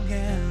young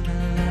and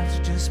our lives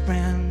were just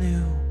brand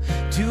new,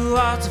 two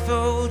hearts of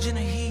forge in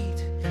the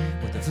heat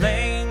with a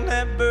flame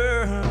that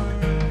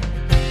burned.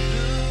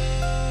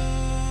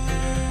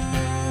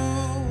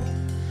 Ooh,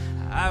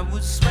 I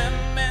would swim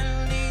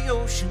in the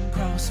ocean,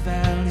 cross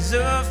valleys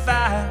of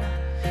fire.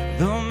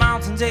 The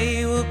mountains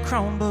they would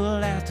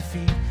crumble at the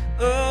feet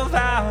of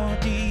our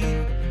desire.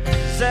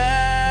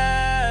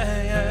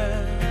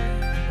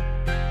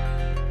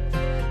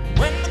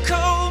 When the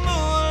cold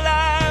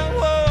moonlight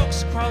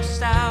walks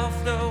across our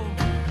floor,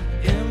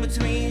 in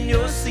between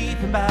your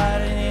sleeping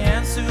body and the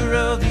answer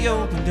of the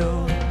open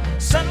door.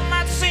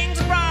 Sunlight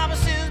sings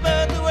promises,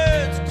 but the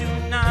words do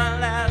not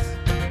last.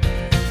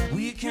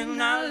 We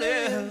cannot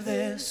live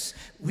this.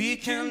 We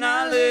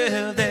cannot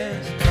live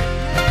this.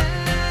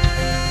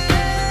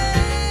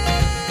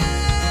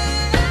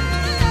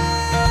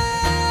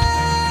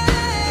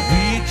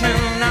 We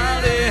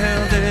cannot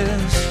live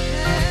this.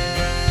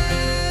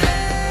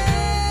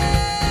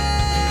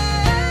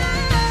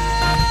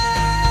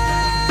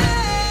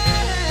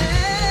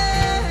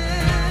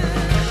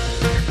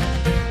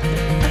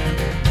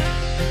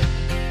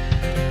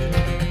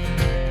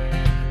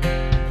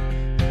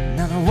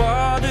 Now the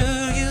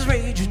water is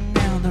raging,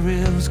 now the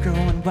river's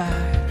growing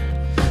wide.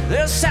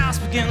 This house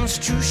begins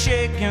to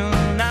shake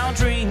and our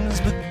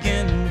dreams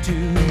begin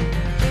to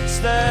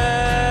slide.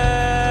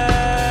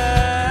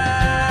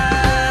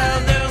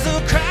 There's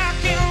a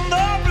crack in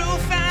the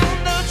roof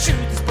and the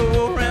truth is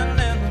pouring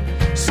in.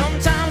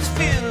 Sometimes you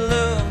feel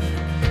love,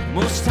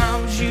 most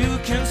times you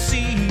can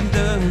see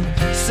the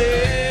sand.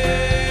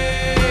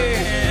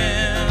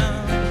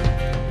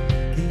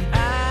 The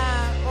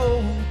eye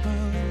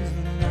opens,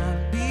 the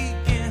night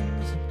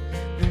begins,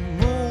 the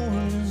moon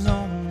is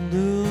on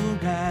the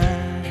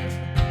rise.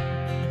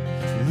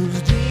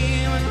 Those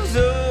demons,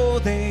 oh,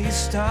 they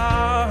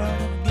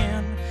start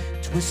again,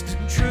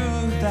 twisting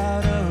truth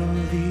out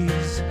of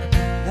these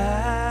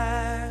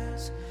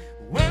lies.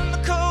 When the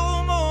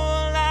cold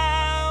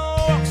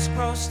moonlight walks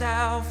across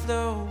our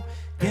floor,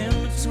 in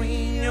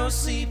between your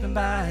sleeping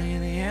body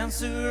and the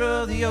answer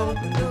of the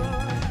open door.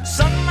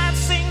 Sunlight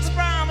sings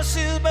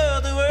promises,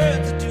 but the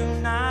words do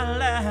not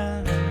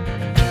lie.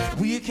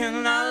 We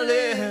cannot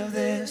live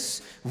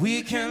this.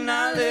 We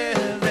cannot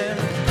live this.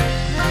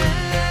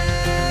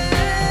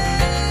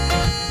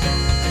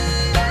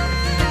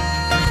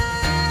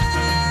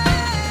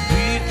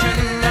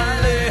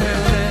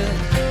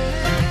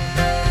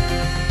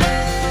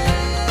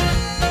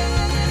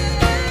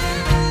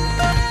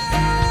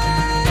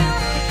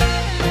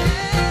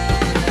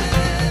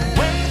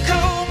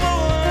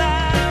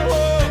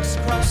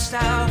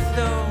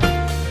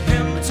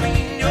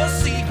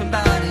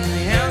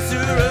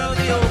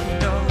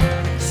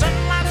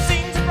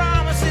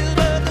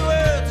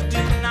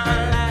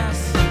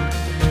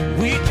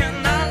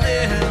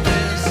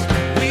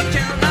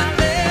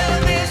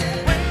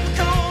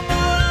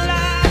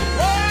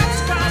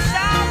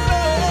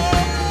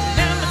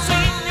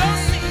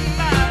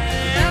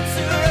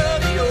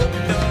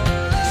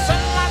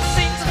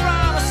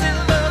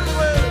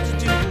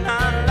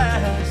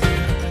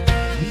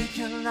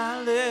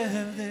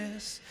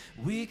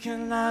 We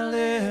cannot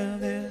live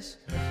this.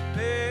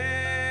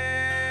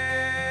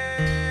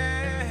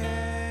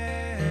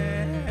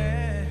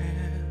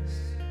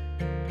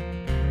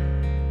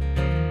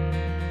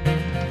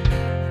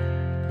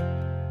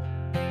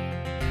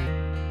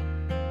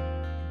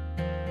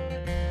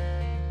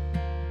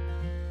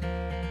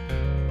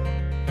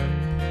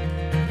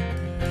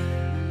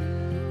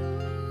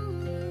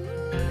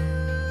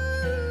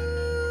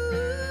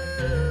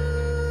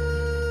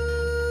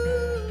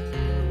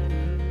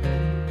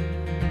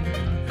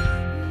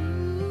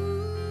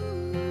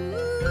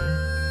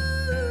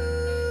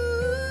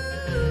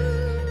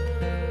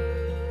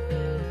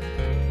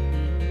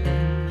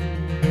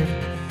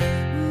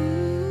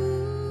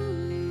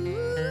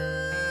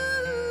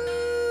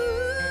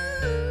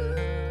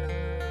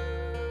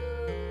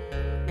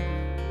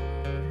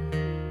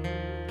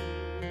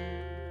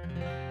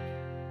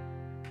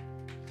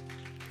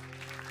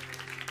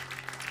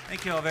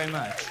 Thank you all very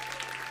much.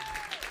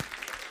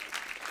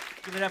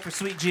 Give it up for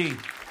Sweet G. Let's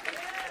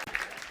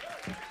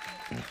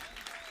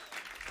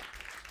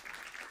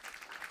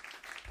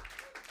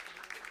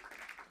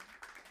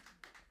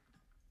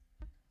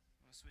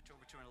switch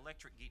over to an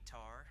electric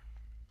guitar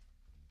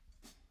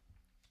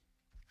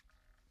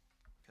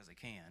because I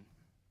can.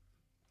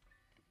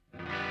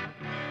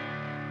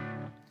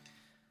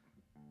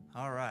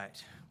 All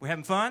right. We're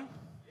having fun?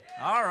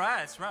 Yeah. All right,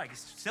 that's right.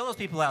 Tell those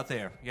people out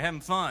there, you're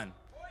having fun.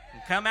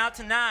 And come out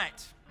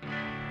tonight.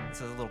 This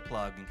is a little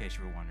plug in case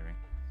you were wondering.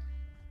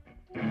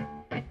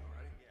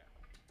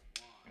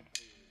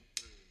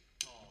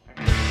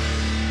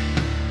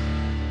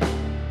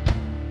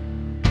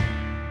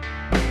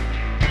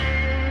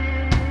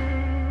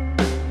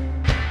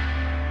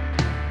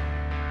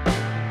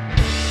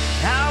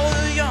 I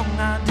was young,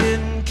 I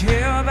didn't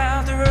care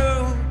about the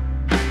road.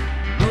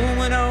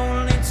 Moving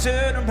only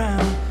turn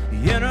around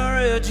the inner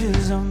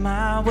edges of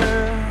my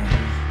world.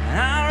 And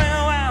I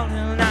ran wild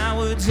and I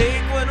would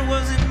take what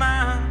wasn't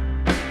mine.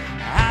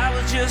 I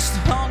was just a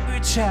hungry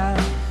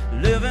child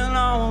living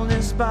on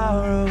this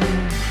borrowed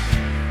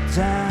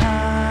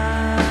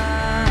time.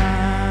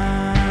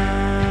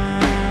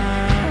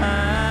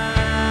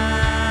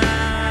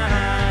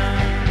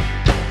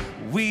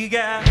 We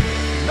got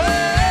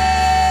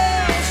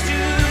miles to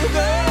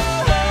go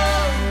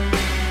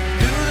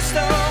through the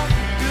storm,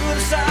 through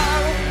the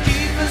sorrow,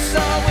 keep us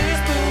always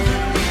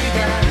moving. We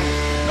got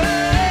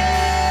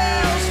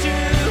miles to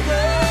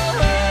go.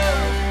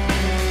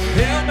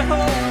 Help me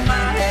hold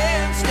my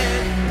hand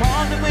steady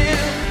on the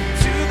wheel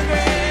to the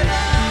great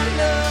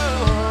unknown.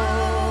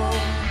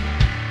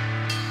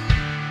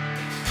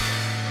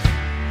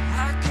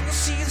 I can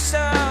see the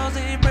stars,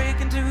 they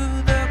breaking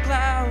through the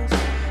clouds.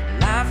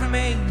 Life from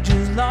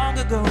ages long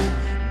ago,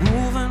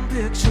 moving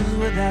pictures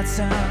with that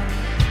sound.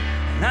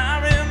 And I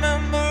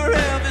remember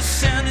every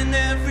sin and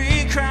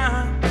every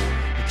crime.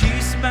 The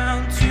keys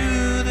bound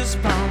to this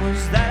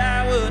promise that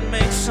I would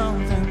make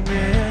something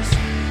this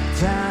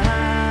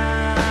time.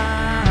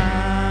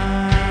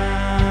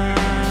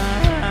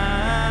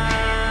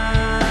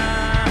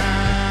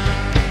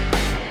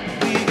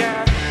 We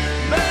got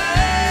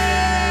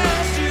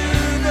miles to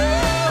go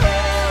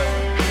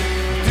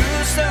through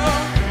the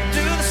storm,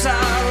 through the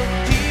sorrow,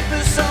 keep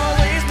us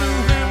always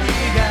moving. We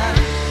got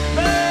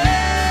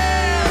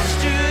miles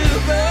to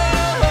go.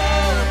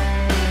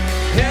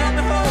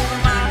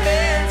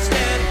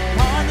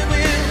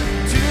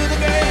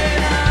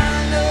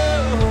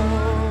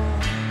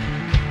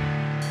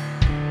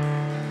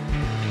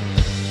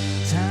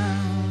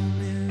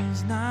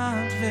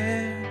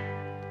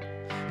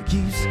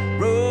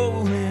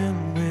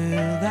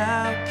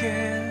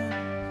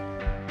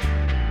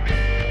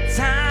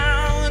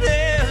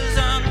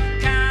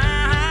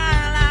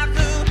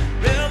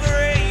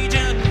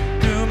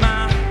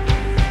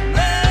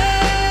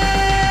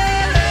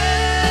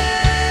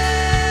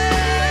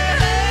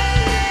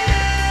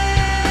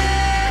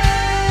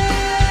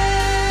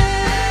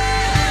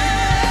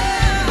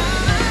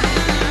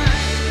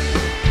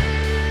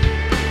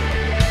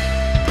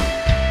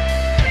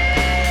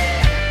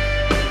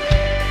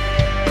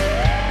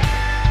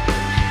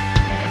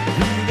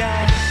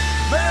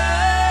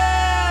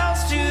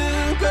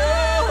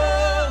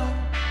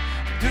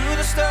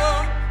 the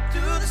storm,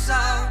 through the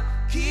sound,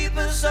 keep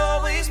us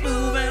always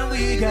moving.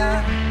 We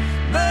got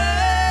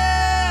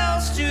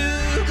miles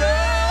to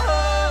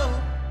go.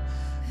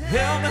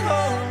 Help me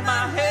hold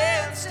my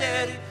head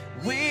steady.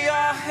 We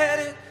are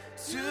headed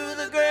to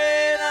the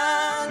great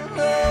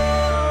unknown.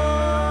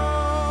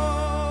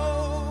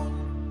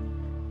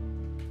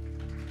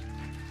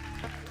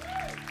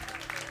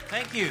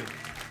 Thank you.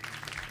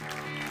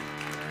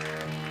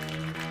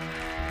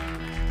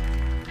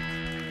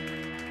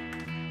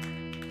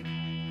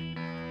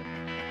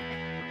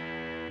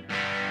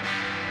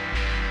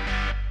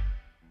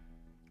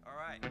 All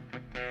right.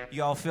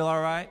 You all feel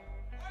all right?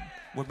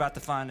 We're about to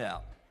find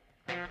out.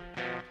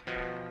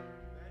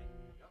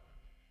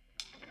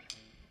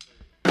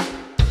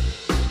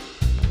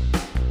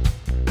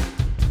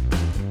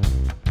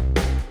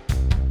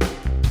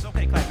 It's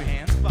okay, clap your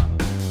hands. Come on.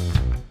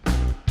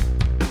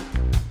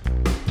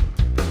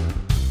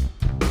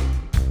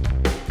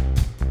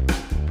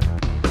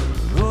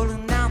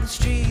 Rolling down the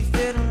street,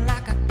 feeling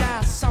like I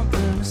got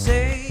something to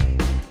say.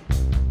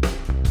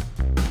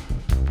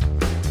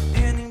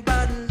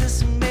 Anybody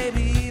listen,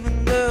 maybe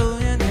even though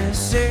in your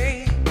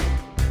say.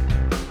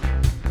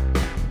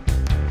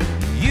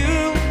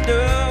 You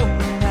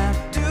don't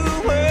have to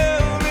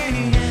worry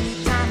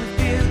anytime you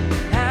feel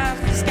life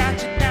has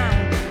got you down.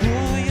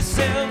 Pull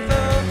yourself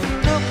up and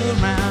look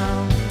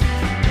around.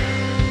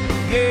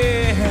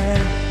 Yeah.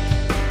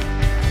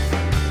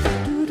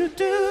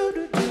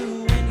 Do-do-do-do-do.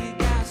 When you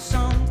got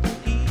something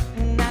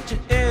eating at you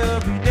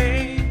every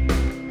day.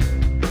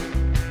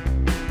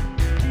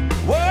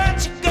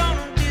 What you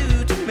gonna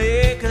do to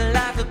make a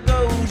life that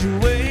goes your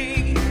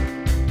way?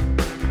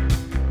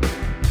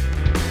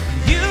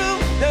 You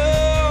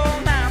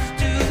don't have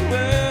to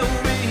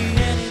worry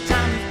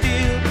anytime you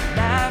feel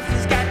life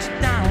has got you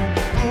down.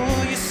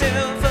 Pull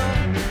yourself up,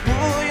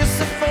 pull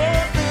yourself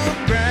off the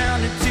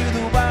ground into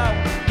the wall,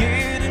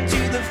 get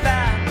into the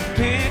fight,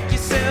 pick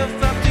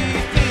yourself up. Do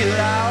you feel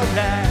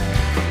alright?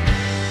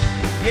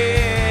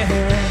 Yeah.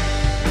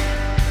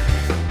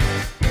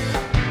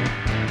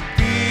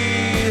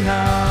 Feel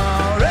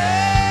alright.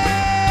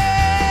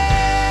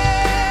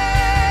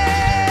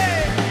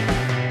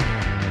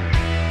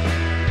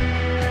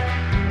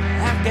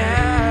 I've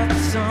got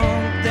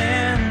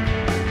something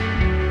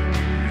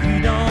you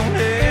don't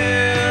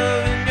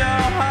have in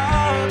your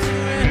heart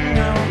or in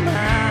your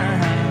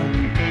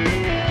mind.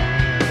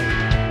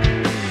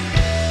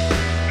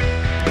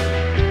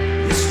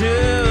 It's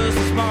just a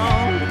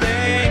small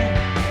thing.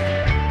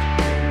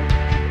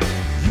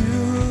 You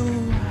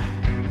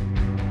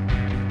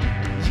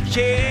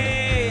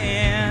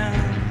can't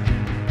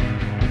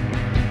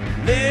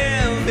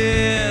live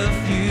if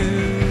you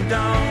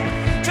don't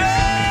try.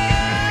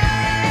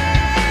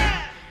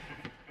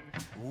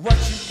 What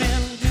you've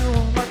been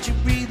doing, what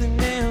you're breathing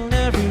in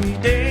every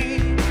day.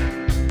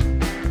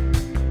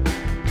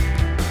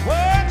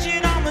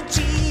 Watching on the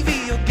TV,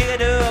 you'll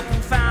get up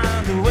and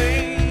find a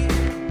way.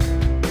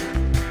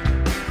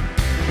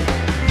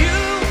 You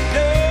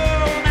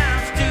don't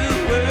have to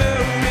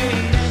worry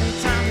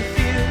anytime you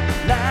feel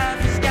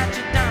life has got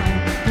you down.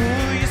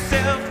 Pull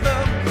yourself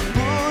up,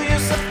 pull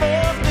yourself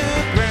off the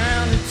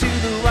ground into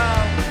the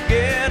wall,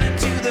 get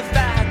into the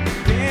fight,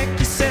 pick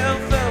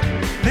yourself up.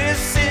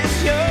 This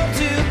is your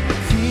to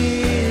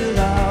feel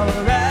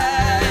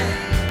alright.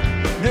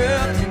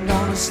 Nothing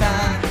gonna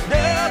stop,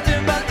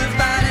 nothing but the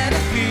fight and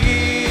to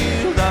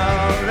feel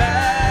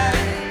alright.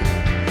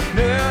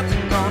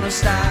 Nothing gonna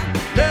stop,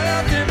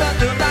 nothing but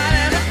the fight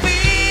and to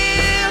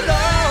feel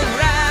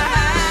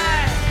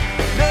alright.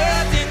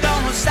 Nothing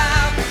gonna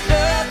stop,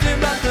 nothing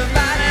but the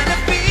fight and to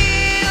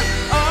feel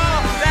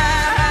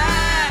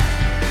alright.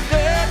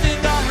 Nothing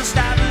gonna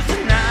stop us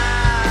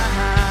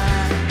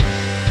tonight.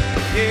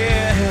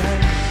 Yeah.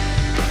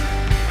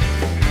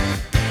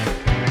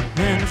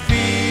 And to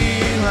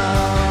feel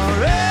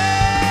alright.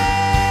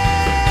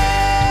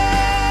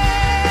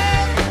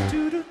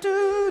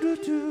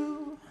 Do-do-do-do-do.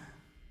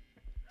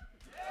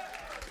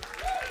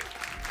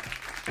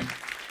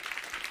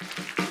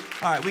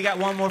 All right, we got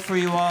one more for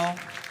you all.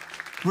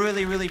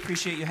 Really, really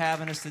appreciate you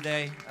having us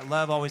today. I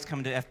love always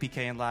coming to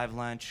FPK and Live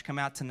Lunch. Come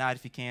out tonight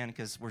if you can,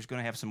 because we're going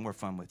to have some more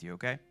fun with you,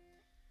 okay?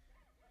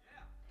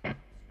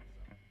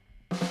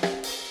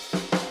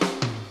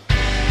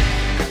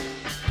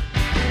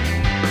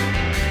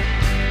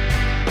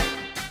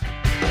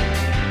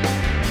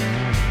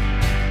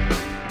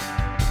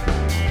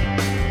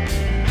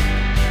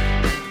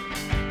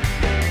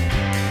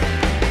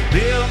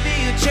 Build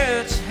me a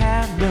church,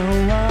 had no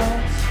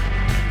walls,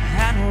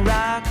 had no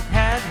rock,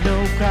 had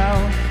no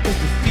cross. Just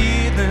a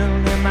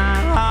feeling in my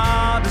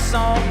heart, it's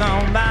all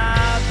gone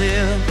by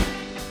this.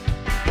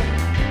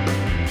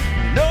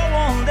 No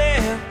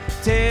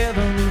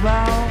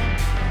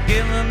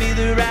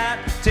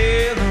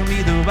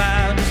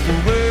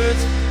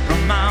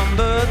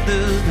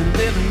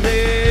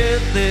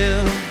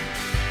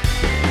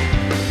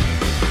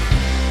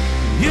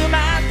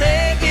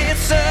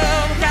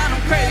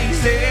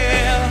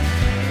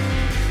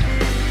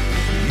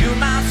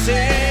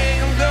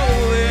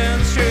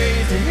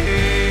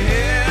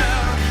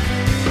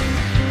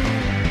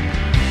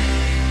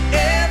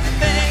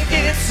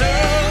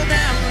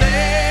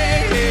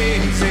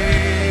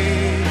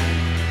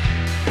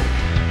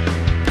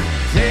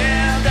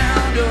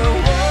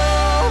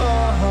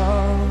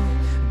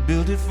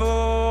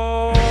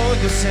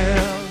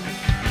yourself.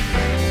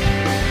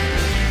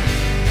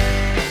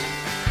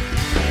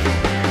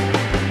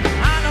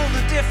 I know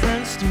the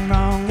difference to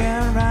wrong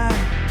and right.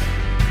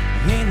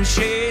 Ain't a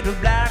shade of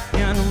black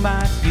and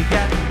white. You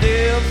got to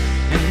live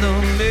in the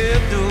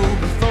middle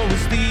before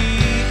it's the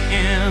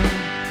end.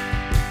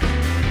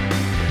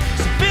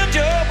 So build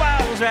your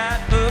walls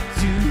right up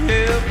to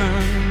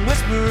heaven.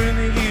 Whisper in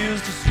the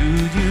ears just who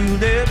you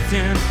lived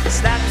in.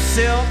 Slap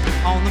yourself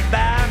on the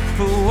back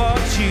for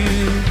what you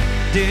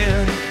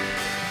did.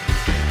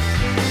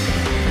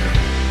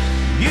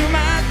 You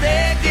might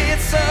think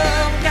it's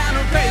some kind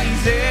of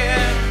crazy.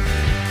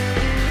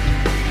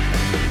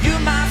 You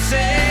might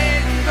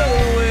say I'm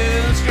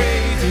going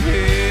straight to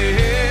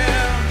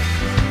hell.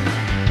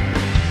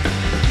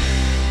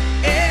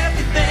 If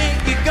you think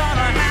you're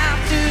gonna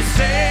have to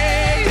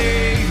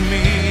save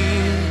me,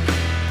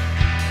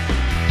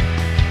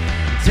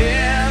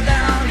 tear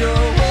down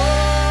your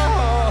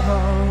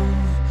walls,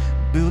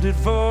 build it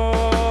for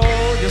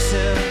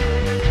yourself.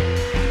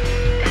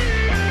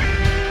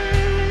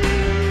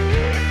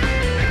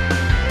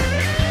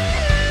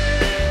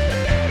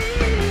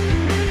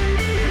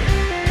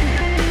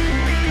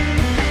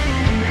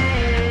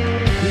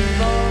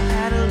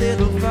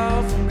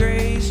 Fall from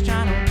grace,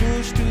 trying to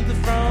push to the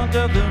front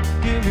of the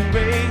human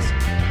race.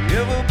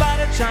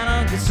 Everybody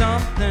trying to get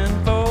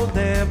something for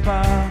their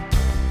part.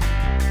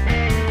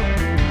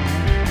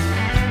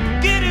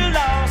 Getting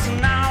lost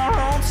in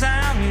our own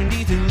sound. You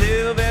need to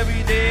live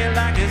every day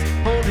like it's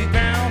holy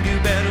ground. You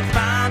better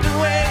find a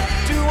way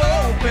to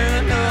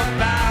open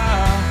up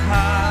our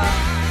heart.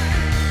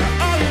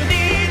 All you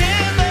need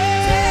is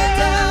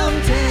love.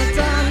 Tear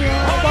down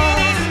your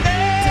walls.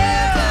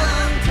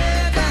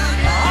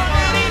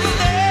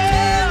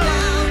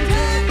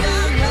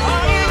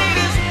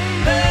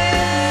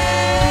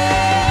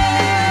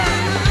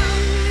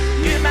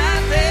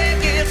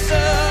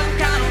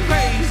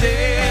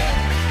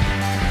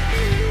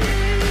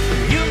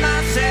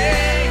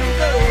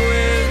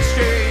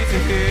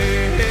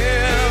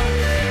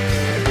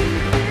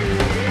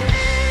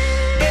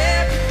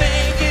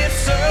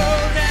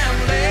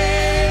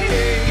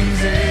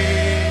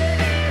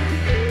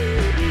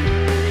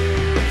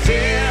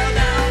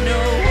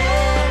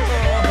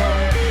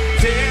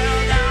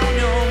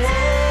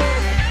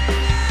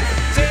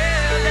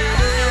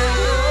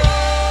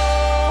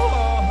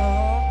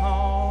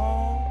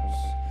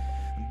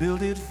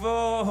 Build it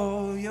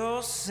for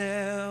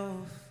yourself.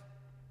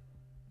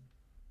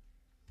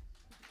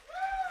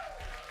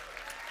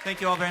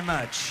 Thank you all very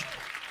much.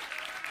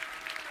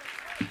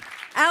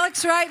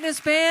 Alex Wright and his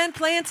band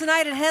playing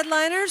tonight at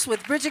Headliners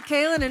with Brigid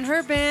Kaelin and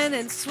her band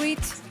and Sweet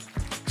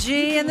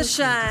G and the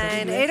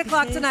Shine. 8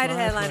 o'clock tonight at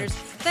Headliners.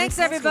 Thanks,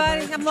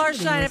 everybody. I'm Laura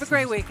Shine. Have a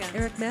great weekend.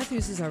 Eric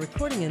Matthews is our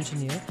recording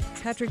engineer.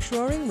 Patrick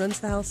Schroering runs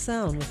the house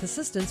sound with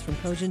assistance from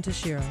Kojin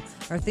Toshiro.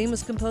 Our theme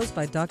was composed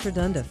by Dr.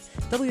 Dundiff.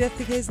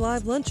 WFPK's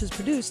Live Lunch is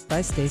produced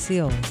by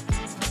Stacey Owen.